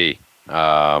comes to be.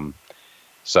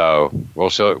 So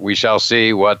we shall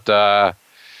see what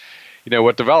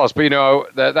what develops. But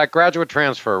that graduate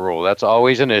transfer rule, that's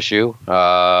always an issue.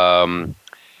 And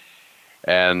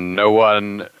no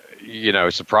one,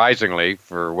 surprisingly,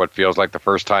 for what feels like the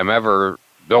first time ever,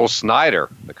 Bill Snyder,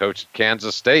 the coach at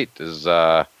Kansas State, is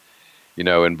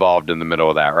involved in the middle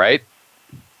of that, right?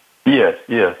 Yes.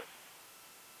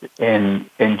 And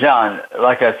John,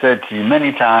 like I said to you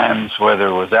many times, whether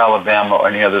it was Alabama or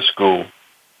any other school,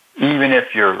 even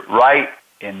if you're right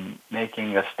in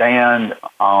making a stand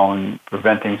on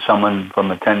preventing someone from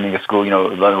attending a school, in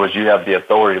other words, you have the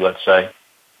authority, let's say,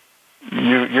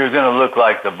 you're going to look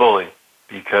like the bully,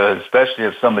 because especially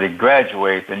if somebody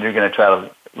graduates, then you're going to try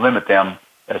to limit them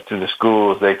as to the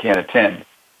schools they can't attend.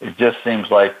 It just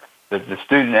seems like the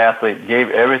student athlete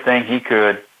gave everything he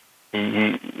could.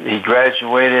 He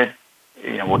graduated,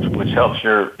 which helps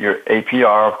your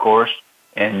APR, of course,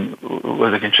 and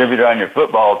was a contributor on your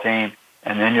football team,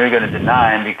 and then you're going to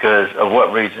deny him because of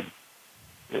what reason?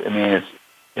 I mean,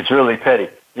 it's really petty.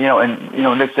 And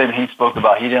Nick Saban, he spoke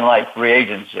about he didn't like free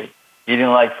agency. He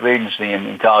didn't like free agency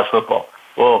in college football.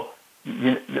 Well,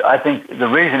 I think the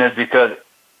reason is because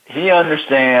he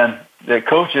understands that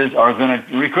coaches are going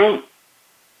to recruit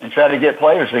and try to get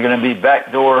players. They're going to be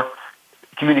backdoor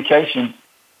communication.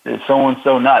 That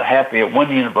so-and-so not happy at one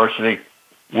university,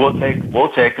 we'll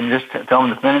take them, just tell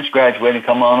them to finish, graduate, and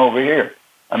come on over here.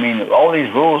 I mean, all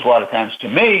these rules, a lot of times, to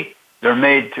me, they're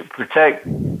made to protect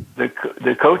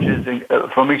the coaches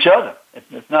from each other.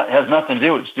 It has nothing to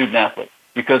do with student athlete.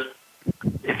 Because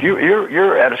if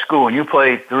you're at a school and you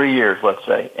play 3 years, let's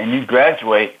say, and you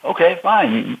graduate, okay,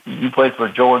 fine. You played for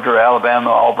Georgia, Alabama,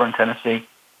 Auburn, Tennessee.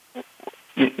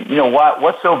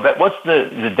 What's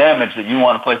the damage that you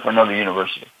want to play for another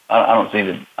university? I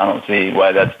don't see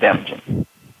why that's damaging.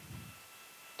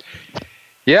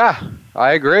 Yeah,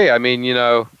 I agree. I mean,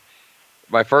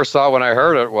 my first thought when I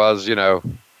heard it was,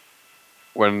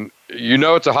 when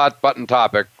it's a hot button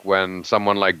topic when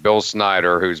someone like Bill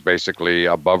Snyder, who's basically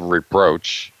above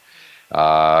reproach,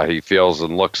 he feels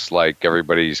and looks like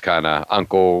everybody's kind of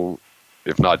uncle,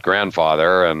 if not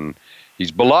grandfather, and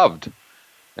he's beloved.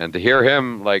 And to hear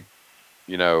him, in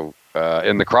the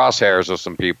crosshairs of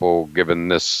some people, given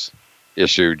this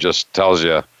issue, just tells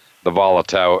you the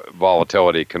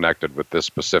volatility connected with this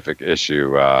specific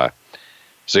issue.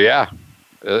 So, yeah,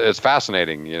 it's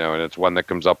fascinating, and it's one that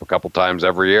comes up a couple times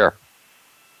every year.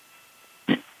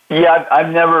 Yeah,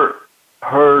 I've never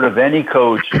heard of any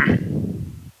coach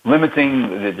limiting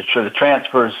the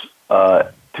transfers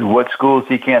to what schools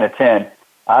he can attend.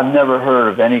 I've never heard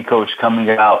of any coach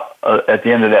coming out at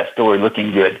the end of that story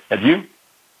looking good. Have you?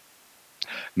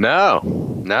 No,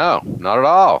 not at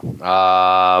all.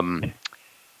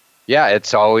 Yeah,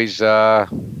 it's always,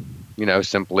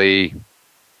 simply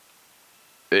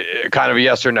kind of a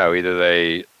yes or no. Either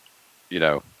they,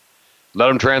 let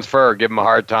them transfer or give them a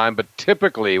hard time. But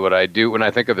typically what I do when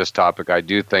I think of this topic, I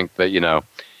do think that,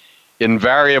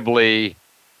 invariably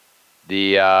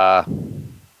the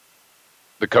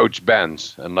coach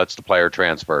bends and lets the player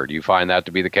transfer. Do you find that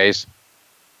to be the case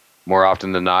more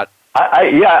often than not?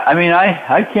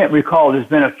 I can't recall. There's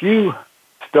been a few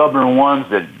stubborn ones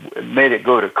that made it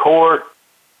go to court.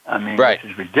 I mean, right.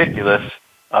 Which is ridiculous.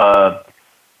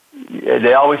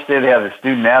 They always say they have the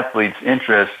student athlete's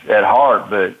interest at heart,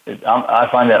 but I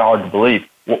find that hard to believe.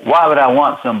 Why would I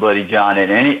want somebody, John,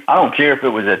 I don't care if it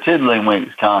was a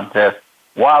tiddlywinks contest,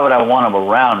 why would I want them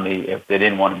around me if they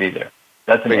didn't want to be there?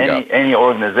 That's any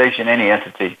organization, any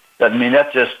entity.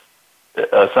 That's just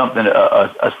something,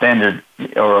 a standard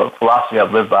or a philosophy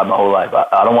I've lived by my whole life.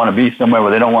 I don't want to be somewhere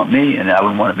where they don't want me, and I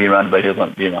wouldn't want to be around anybody who doesn't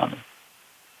want to be around me.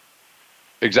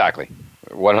 Exactly.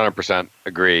 100%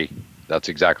 agree. That's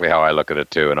exactly how I look at it,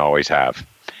 too, and always have.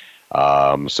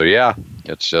 So, yeah,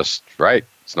 it's just right.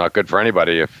 It's not good for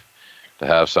anybody to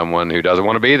have someone who doesn't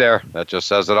want to be there. That just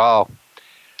says it all.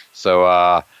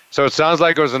 So it sounds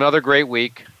like it was another great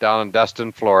week down in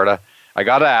Destin, Florida. I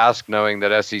got to ask, knowing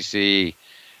that SEC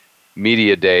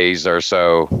media days are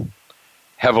so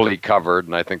heavily covered,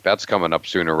 and I think that's coming up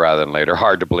sooner rather than later.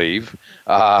 Hard to believe.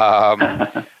 Really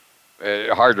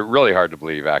hard to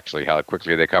believe, actually, how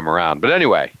quickly they come around. But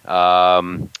anyway,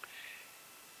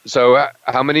 so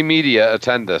how many media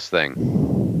attend this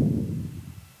thing?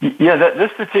 Yeah,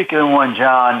 this particular one,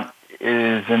 John,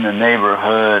 is in the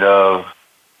neighborhood of,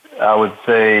 I would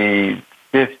say,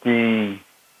 50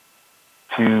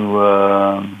 to,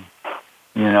 on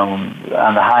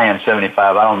the high end,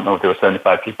 75. I don't know if there were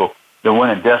 75 people. The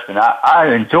one in Destin,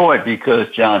 I enjoy it because,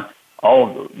 John,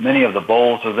 many of the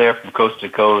bowls are there from coast to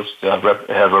coast. Have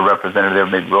a representative there,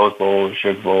 maybe Rose Bowl,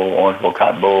 Sugar Bowl, Orange Bowl,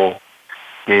 Cotton Bowl,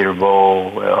 Gator Bowl,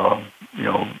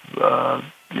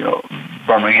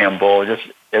 Birmingham Bowl. Just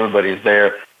everybody's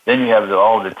there. Then you have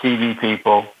all the TV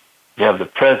people. You have the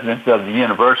presidents of the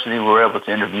university. We're able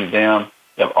to interview them.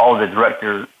 You have all the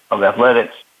directors of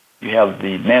athletics. You have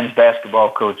the men's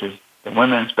basketball coaches, the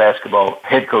women's basketball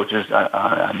head coaches,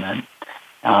 the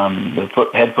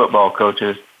head football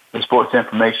coaches, the sports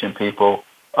information people,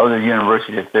 other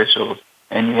university officials,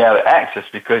 and you have access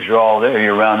because you're all there.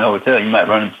 You're around the hotel. You might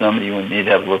run into somebody. You need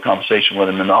to have a little conversation with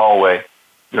them in the hallway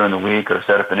during the week or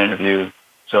set up an interview.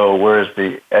 So whereas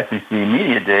the SEC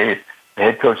Media Days, the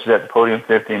head coach is at the podium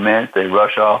 15 minutes. They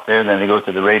rush off there. Then they go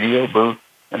to the radio booth.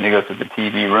 Then they go to the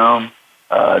TV room.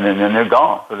 And then they're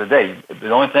gone for the day.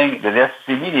 The only thing that the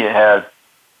SEC Media has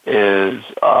is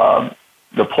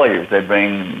the players. They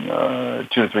bring 2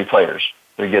 or 3 players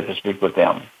to get to speak with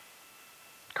them.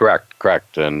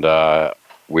 Correct. And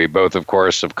we both, of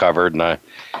course, have covered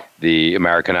the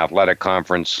American Athletic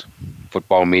Conference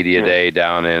Football Media Day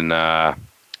down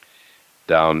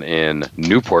in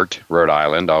Newport, Rhode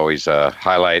Island. Always a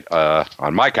highlight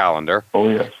on my calendar. Oh,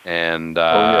 yes. And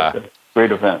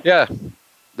great event. Yeah,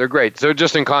 they're great. So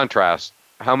just in contrast,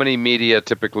 how many media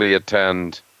typically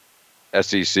attend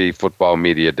SEC Football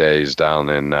Media Days down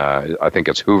in, I think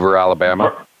it's Hoover,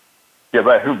 Alabama? Yeah,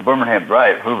 right. Birmingham,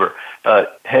 right, Hoover.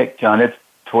 Heck, John, it's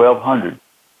 1,200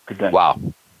 per day. Wow.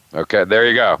 Okay, there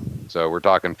you go. So we're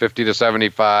talking 50 to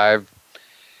 75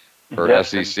 for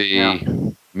SEC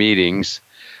meetings.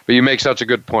 But you make such a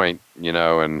good point,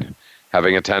 and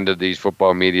having attended these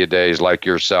football media days like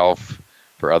yourself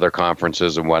for other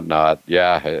conferences and whatnot,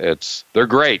 they're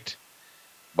great.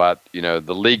 But,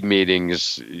 the league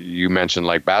meetings, you mentioned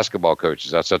like basketball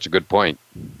coaches, that's such a good point.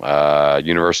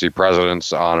 University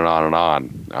presidents, on and on and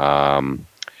on.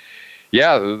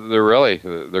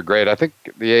 They're great. I think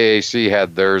the AAC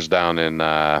had theirs down in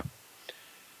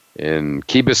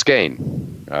Key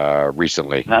Biscayne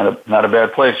recently. Not a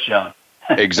bad place, John.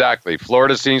 Exactly.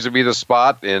 Florida seems to be the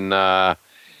spot in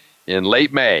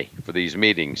late May for these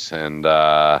meetings, and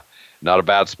not a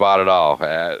bad spot at all.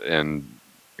 And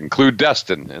include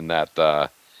Destin in that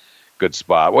good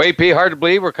spot. Well, AP, hard to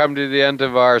believe we're coming to the end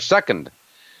of our second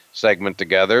segment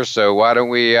together, so why don't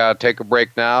we take a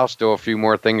break now? Still a few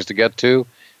more things to get to,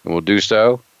 and we'll do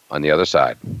so on the other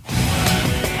side.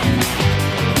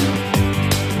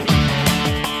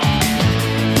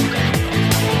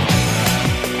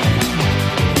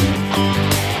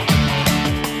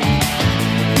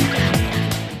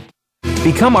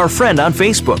 Become our friend on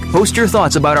Facebook. Post your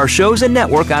thoughts about our shows and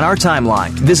network on our timeline.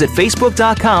 Visit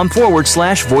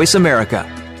Facebook.com/Voice America.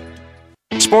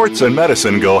 Sports and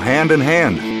medicine go hand in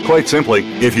hand. Quite simply,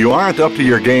 if you aren't up to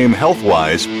your game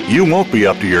health-wise, you won't be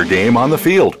up to your game on the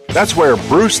field. That's where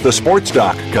Bruce the Sports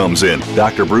Doc comes in.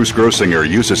 Dr. Bruce Grossinger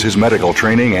uses his medical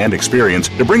training and experience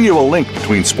to bring you a link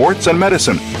between sports and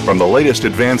medicine, from the latest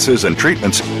advances and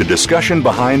treatments to discussion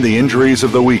behind the injuries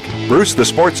of the week. Bruce the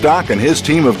Sports Doc and his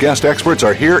team of guest experts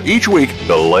are here each week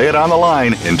to lay it on the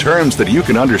line in terms that you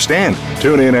can understand.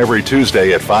 Tune in every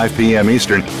Tuesday at 5 p.m.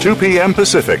 Eastern, 2 p.m.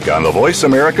 Pacific on the Voice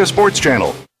America Sports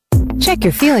Channel. Check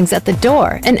your feelings at the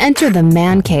door and enter the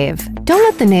Man Cave. Don't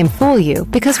let the name fool you,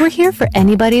 because we're here for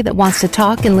anybody that wants to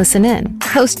talk and listen in.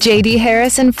 Host J.D.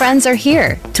 Harris and friends are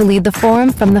here to lead the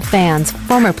forum from the fans,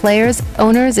 former players,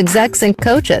 owners, execs, and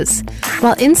coaches.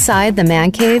 While inside the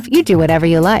Man Cave, you do whatever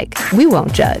you like. We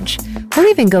won't judge. We'll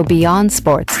even go beyond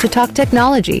sports to talk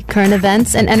technology, current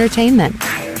events, and entertainment.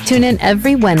 Tune in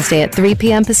every Wednesday at 3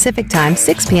 p.m. Pacific Time,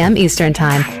 6 p.m. Eastern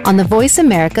Time on the Voice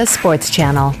America Sports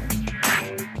Channel.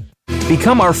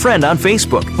 Become our friend on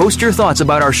Facebook. Post your thoughts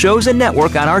about our shows and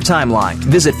network on our timeline.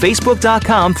 Visit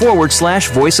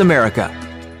Facebook.com/Voice America.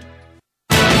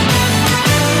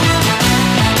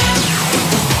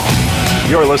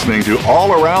 You're listening to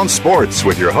All Around Sports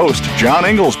with your host, John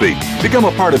Inglesby. Become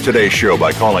a part of today's show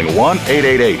by calling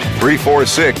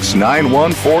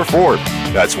 1-888-346-9144.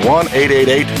 That's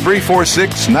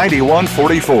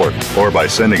 1-888-346-9144. Or by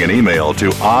sending an email to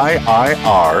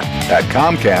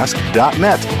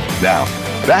iir@comcast.net. Now,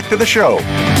 back to the show.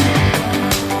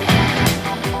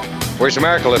 Voice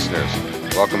America listeners,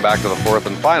 welcome back to the fourth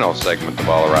and final segment of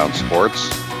All Around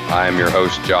Sports. I am your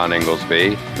host, John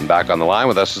Inglesby, and back on the line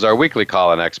with us is our weekly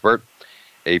call-in expert,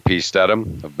 AP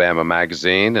Stedham of Bama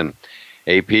Magazine. And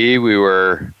AP, we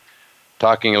were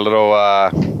talking a little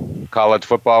college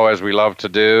football as we love to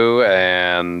do,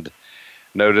 and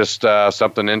noticed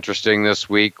something interesting this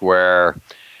week where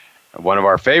one of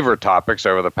our favorite topics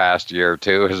over the past year or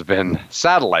two has been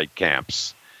satellite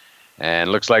camps.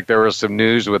 And looks like there was some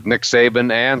news with Nick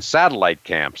Saban and satellite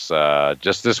camps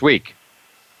just this week.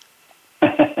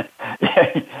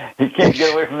 Yeah, he can't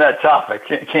get away from that topic,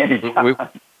 can he?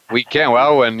 We can't.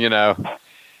 Well, when Jim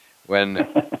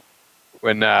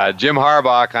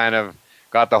Harbaugh kind of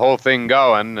got the whole thing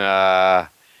going,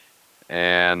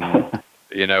 and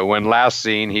when last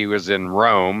seen he was in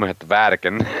Rome at the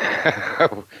Vatican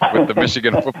with the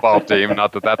Michigan football team.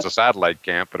 Not that that's a satellite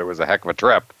camp, but it was a heck of a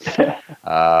trip.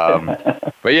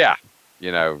 But yeah,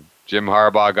 Jim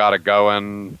Harbaugh got it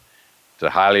going. It's a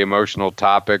highly emotional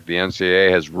topic. The NCAA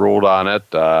has ruled on it,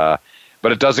 but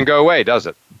it doesn't go away, does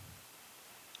it?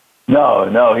 No.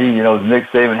 Nick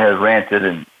Saban has ranted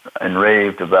and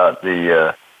raved about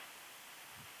the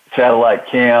satellite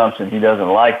camps, and he doesn't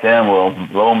like them. Well,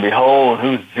 lo and behold,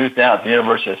 who's down at the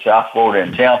University of South Florida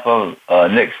in Tampa?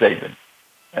 Nick Saban.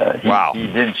 Wow. He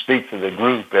didn't speak to the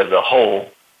group as a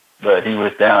whole, but he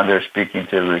was down there speaking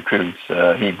to the recruits.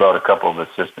 He brought a couple of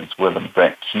assistants with him,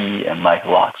 Brent Key and Mike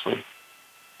Loxley.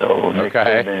 So Nick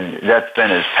Saban, that's been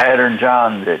his pattern,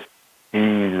 John, that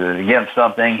he's against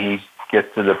something, he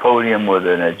gets to the podium with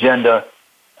an agenda,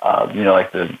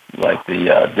 like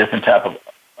the different type of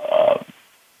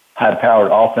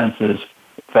high-powered offenses,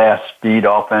 fast speed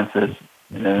offenses,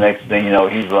 and the next thing you know,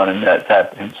 he's running that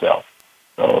type himself.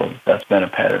 So that's been a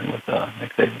pattern with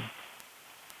Nick Saban.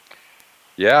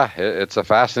 Yeah, it's a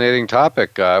fascinating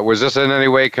topic. Was this in any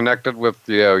way connected with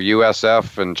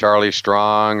USF and Charlie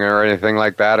Strong or anything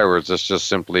like that, or was this just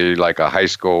simply like a high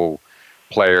school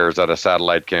players at a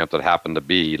satellite camp that happened to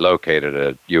be located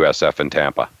at USF in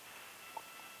Tampa?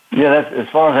 Yeah, that's as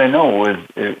far as I know.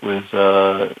 It was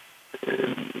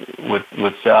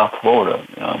with South Florida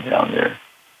down there.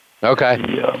 Okay.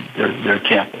 Their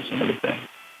campus and everything.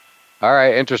 All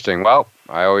right, interesting. Well,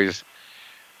 I always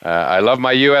I love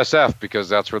my USF because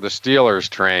that's where the Steelers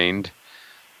trained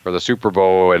for the Super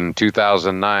Bowl in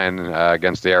 2009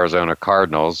 against the Arizona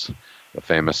Cardinals, the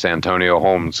famous Santonio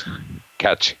Holmes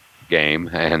catch game,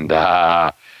 and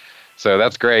so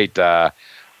that's great.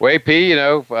 AP,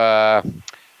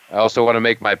 I also want to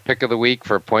make my pick of the week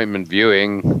for appointment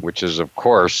viewing, which is, of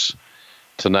course,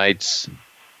 tonight's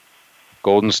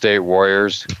Golden State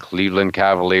Warriors, Cleveland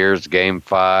Cavaliers, Game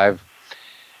 5.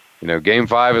 Game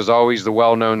 5 is always the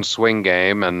well-known swing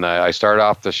game, and I started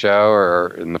off the show,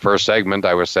 or in the first segment,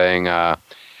 I was saying,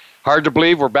 hard to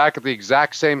believe we're back at the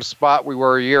exact same spot we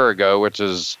were a year ago, which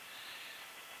is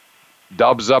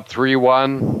Dubs up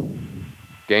 3-1,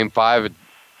 Game 5,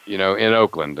 in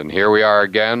Oakland. And here we are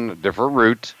again, different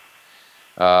route,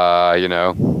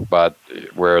 but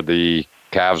where the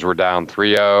Cavs were down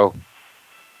 3-0.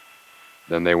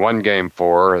 Then they won Game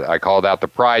 4. I called out the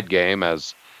pride game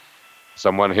as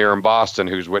someone here in Boston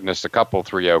who's witnessed a couple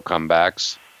 3-0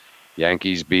 comebacks.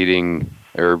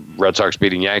 Red Sox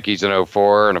beating Yankees in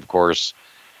 2004, and of course,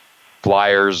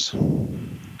 Flyers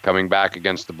coming back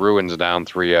against the Bruins down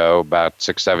 3-0 about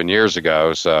 6-7 years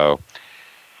ago. So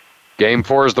Game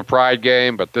 4 is the pride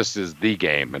game, but this is the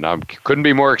game, and I couldn't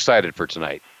be more excited for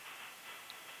tonight.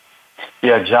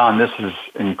 Yeah, John, this is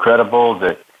incredible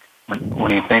that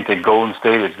when you think that Golden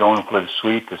State is going for the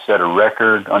sweep to set a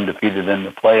record, undefeated in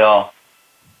the playoff,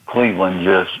 Cleveland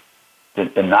just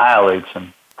annihilates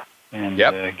them and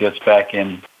gets back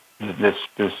in this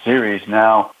series.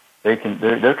 Now they're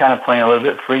kind of playing a little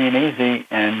bit free and easy,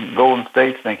 and Golden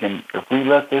State's thinking, if we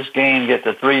let this game get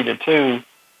to 3-2,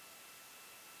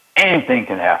 anything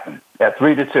can happen at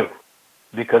 3-2,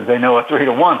 because they know at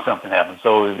 3-1 something happens.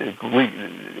 So if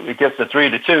it gets to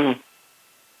 3-2,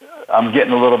 I'm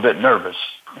getting a little bit nervous,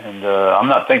 and I'm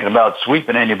not thinking about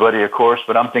sweeping anybody, of course,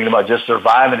 but I'm thinking about just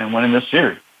surviving and winning this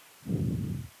series.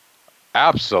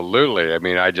 Absolutely. I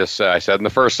mean, I said in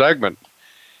the first segment,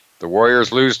 the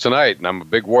Warriors lose tonight, and I'm a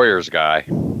big Warriors guy.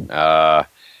 I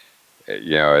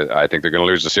think they're going to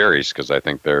lose the series because I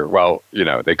think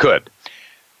they could.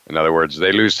 In other words,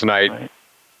 they lose tonight. Right.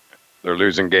 They're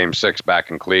losing Game 6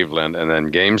 back in Cleveland, and then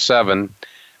Game 7,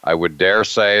 I would dare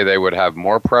say they would have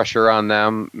more pressure on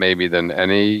them maybe than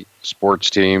any sports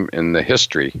team in the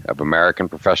history of American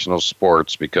professional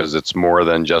sports, because it's more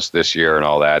than just this year and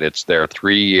all that. It's their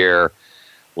 3-year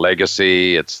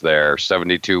legacy. It's their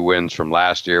 72 wins from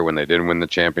last year when they didn't win the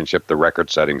championship, the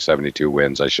record-setting 72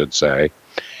 wins, I should say.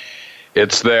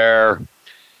 It's their,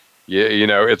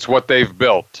 it's what they've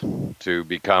built to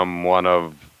become one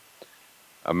of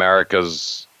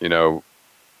America's,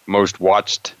 most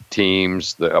watched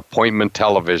teams, the appointment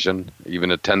television,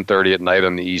 even at 10:30 at night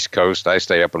on the East Coast. I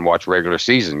stay up and watch regular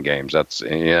season games.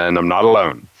 And I'm not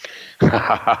alone.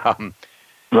 Right.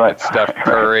 It's Steph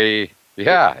Curry.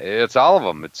 Yeah, it's all of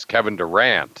them. It's Kevin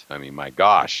Durant. I mean, my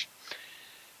gosh.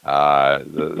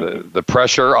 The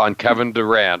pressure on Kevin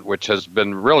Durant, which has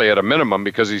been really at a minimum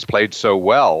because he's played so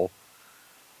well,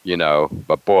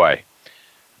 but boy,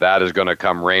 that is going to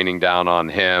come raining down on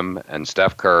him and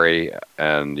Steph Curry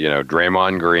and,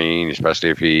 Draymond Green, especially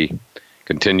if he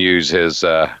continues his,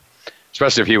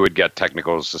 especially if he would get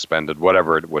technicals suspended,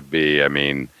 whatever it would be. I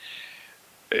mean,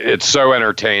 it's so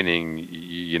entertaining,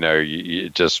 you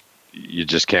just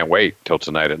can't wait till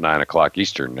tonight at 9:00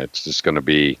 Eastern. It's just going to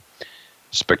be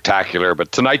spectacular.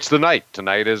 But tonight's the night.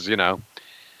 Tonight is,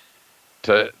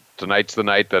 tonight's the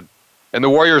night that, and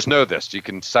the Warriors know this. You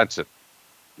can sense it.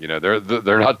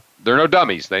 They're no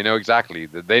dummies. They know exactly.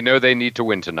 They know they need to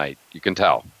win tonight. You can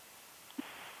tell.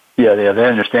 Yeah, they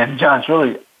understand. John, it's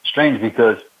really strange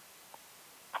because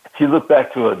if you look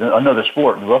back to another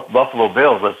sport, the Buffalo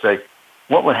Bills, let's say,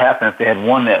 what would happen if they had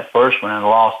won that first one and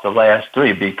lost the last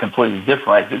three? It'd be completely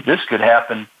different. Like, this could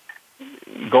happen.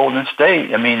 Golden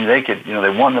State, I mean, they could, they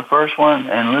won the first one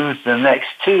and lose the next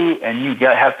two, and you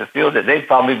have to feel that they'd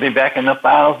probably be back in the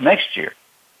finals next year.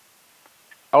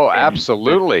 Oh,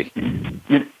 absolutely.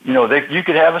 You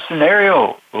could have a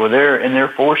scenario where they're in their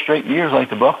 4 straight years like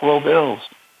the Buffalo Bills.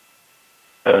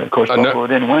 Of course, Buffalo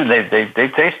didn't win. They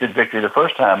tasted victory the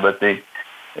first time, but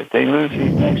if they lose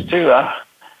these next two,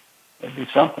 it'd be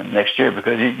something next year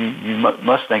because you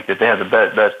must think that they have the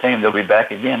best team. They'll be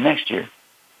back again next year.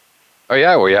 Oh,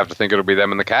 yeah. Well, you have to think it'll be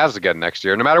them and the Cavs again next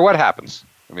year, no matter what happens.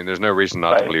 I mean, there's no reason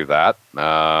not to believe that.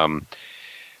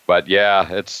 But,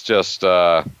 yeah, it's just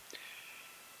going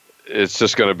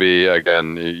to be,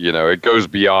 again, it goes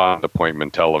beyond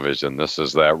appointment television. This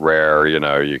is that rare,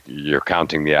 you're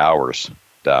counting the hours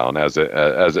down as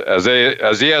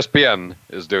ESPN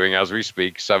is doing as we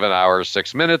speak, 7 hours,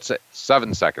 6 minutes,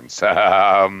 7 seconds.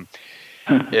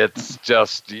 It's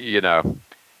just,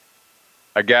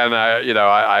 again,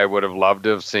 I would have loved to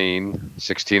have seen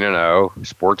 16-0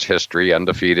 sports history,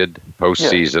 undefeated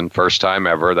postseason, first time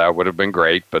ever. That would have been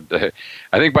great. But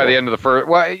I think by the end of the first,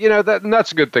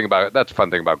 that's a good thing about it. That's a fun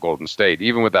thing about Golden State.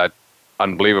 Even with that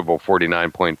unbelievable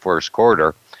 49-point first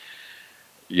quarter,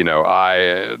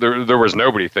 there was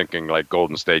nobody thinking like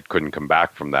Golden State couldn't come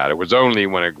back from that. It was only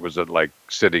when it was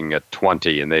sitting at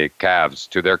 20, and the Cavs,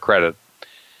 to their credit,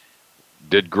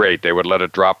 did great. They would let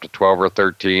it drop to 12 or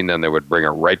 13, then they would bring it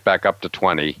right back up to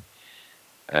 20.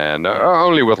 And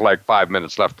only with 5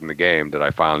 minutes left in the game did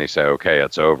I finally say, okay,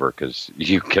 it's over, because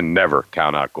you can never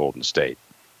count out Golden State.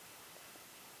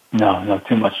 No,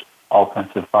 too much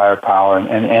offensive firepower,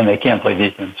 and they can't play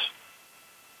defense.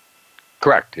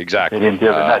 Correct, exactly. They didn't do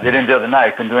the other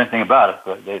night. Couldn't do anything about it,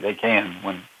 but they can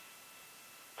win.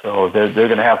 So they're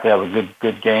going to have a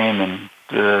good game, and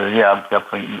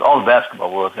definitely all the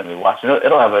basketball world's going to be watching.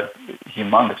 It'll have a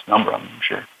humongous number, I'm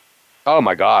sure. Oh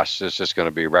my gosh, it's just going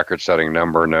to be a record-setting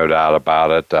number, no doubt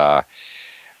about it.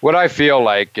 What I feel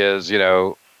like is,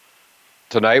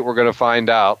 tonight we're going to find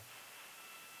out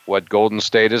what Golden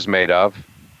State is made of,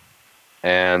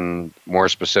 and more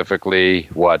specifically,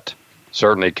 what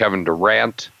certainly Kevin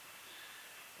Durant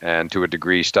and to a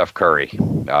degree Steph Curry.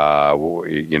 What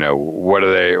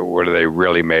are they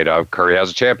really made of? Curry has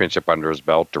a championship under his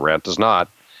belt. Durant does not.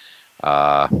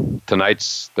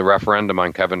 Tonight's the referendum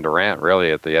on Kevin Durant,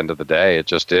 really, at the end of the day. It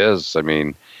just is. I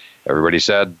mean, everybody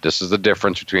said this is the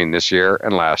difference between this year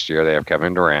and last year. They have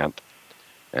Kevin Durant.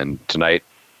 And tonight,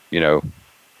 we're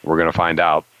going to find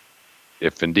out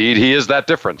if indeed he is that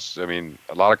difference. I mean,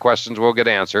 a lot of questions will get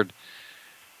answered.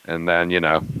 And then,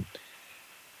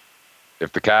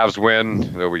 if the Cavs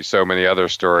win, there'll be so many other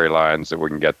storylines that we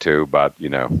can get to. But,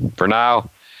 for now,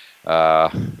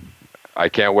 I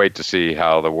can't wait to see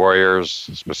how the Warriors,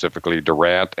 specifically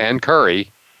Durant and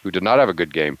Curry, who did not have a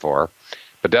good game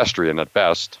pedestrian at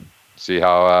best, see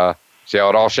how it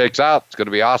all shakes out. It's going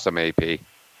to be awesome, AP.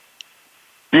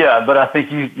 Yeah, but I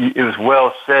think it was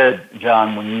well said,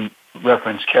 John, when you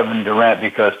referenced Kevin Durant,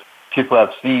 because people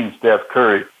have seen Steph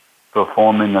Curry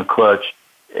perform in the clutch.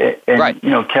 And, right.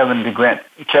 Kevin Durant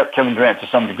to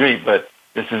some degree, but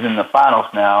this is in the finals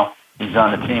now. He's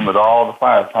on the team with all the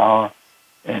firepower,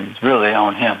 and it's really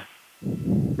on him.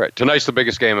 Right. Tonight's the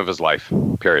biggest game of his life,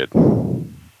 period.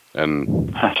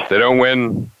 And if they don't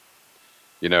win,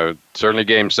 certainly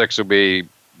Game 6 will be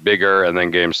bigger, and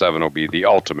then Game 7 will be the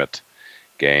ultimate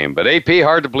game. But AP,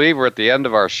 hard to believe we're at the end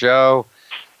of our show.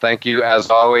 Thank you, as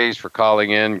always, for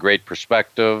calling in. Great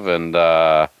perspective, and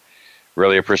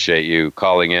really appreciate you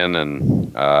calling in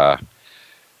and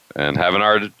having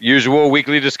our usual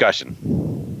weekly discussion.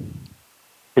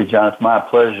 Hey, John, it's my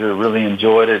pleasure. Really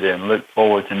enjoyed it and look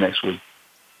forward to next week.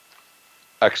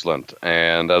 Excellent.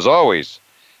 And as always,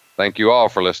 thank you all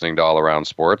for listening to All Around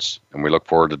Sports, and we look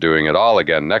forward to doing it all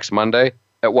again next Monday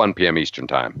at 1 p.m. Eastern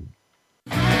Time.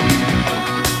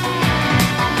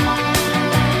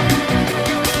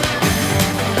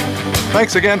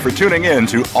 Thanks again for tuning in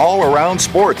to All Around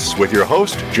Sports with your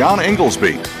host, John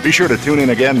Inglesby. Be sure to tune in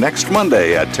again next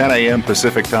Monday at 10 a.m.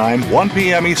 Pacific Time, 1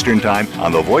 p.m. Eastern Time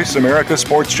on the Voice America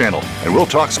Sports Channel. And we'll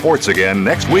talk sports again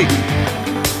next week.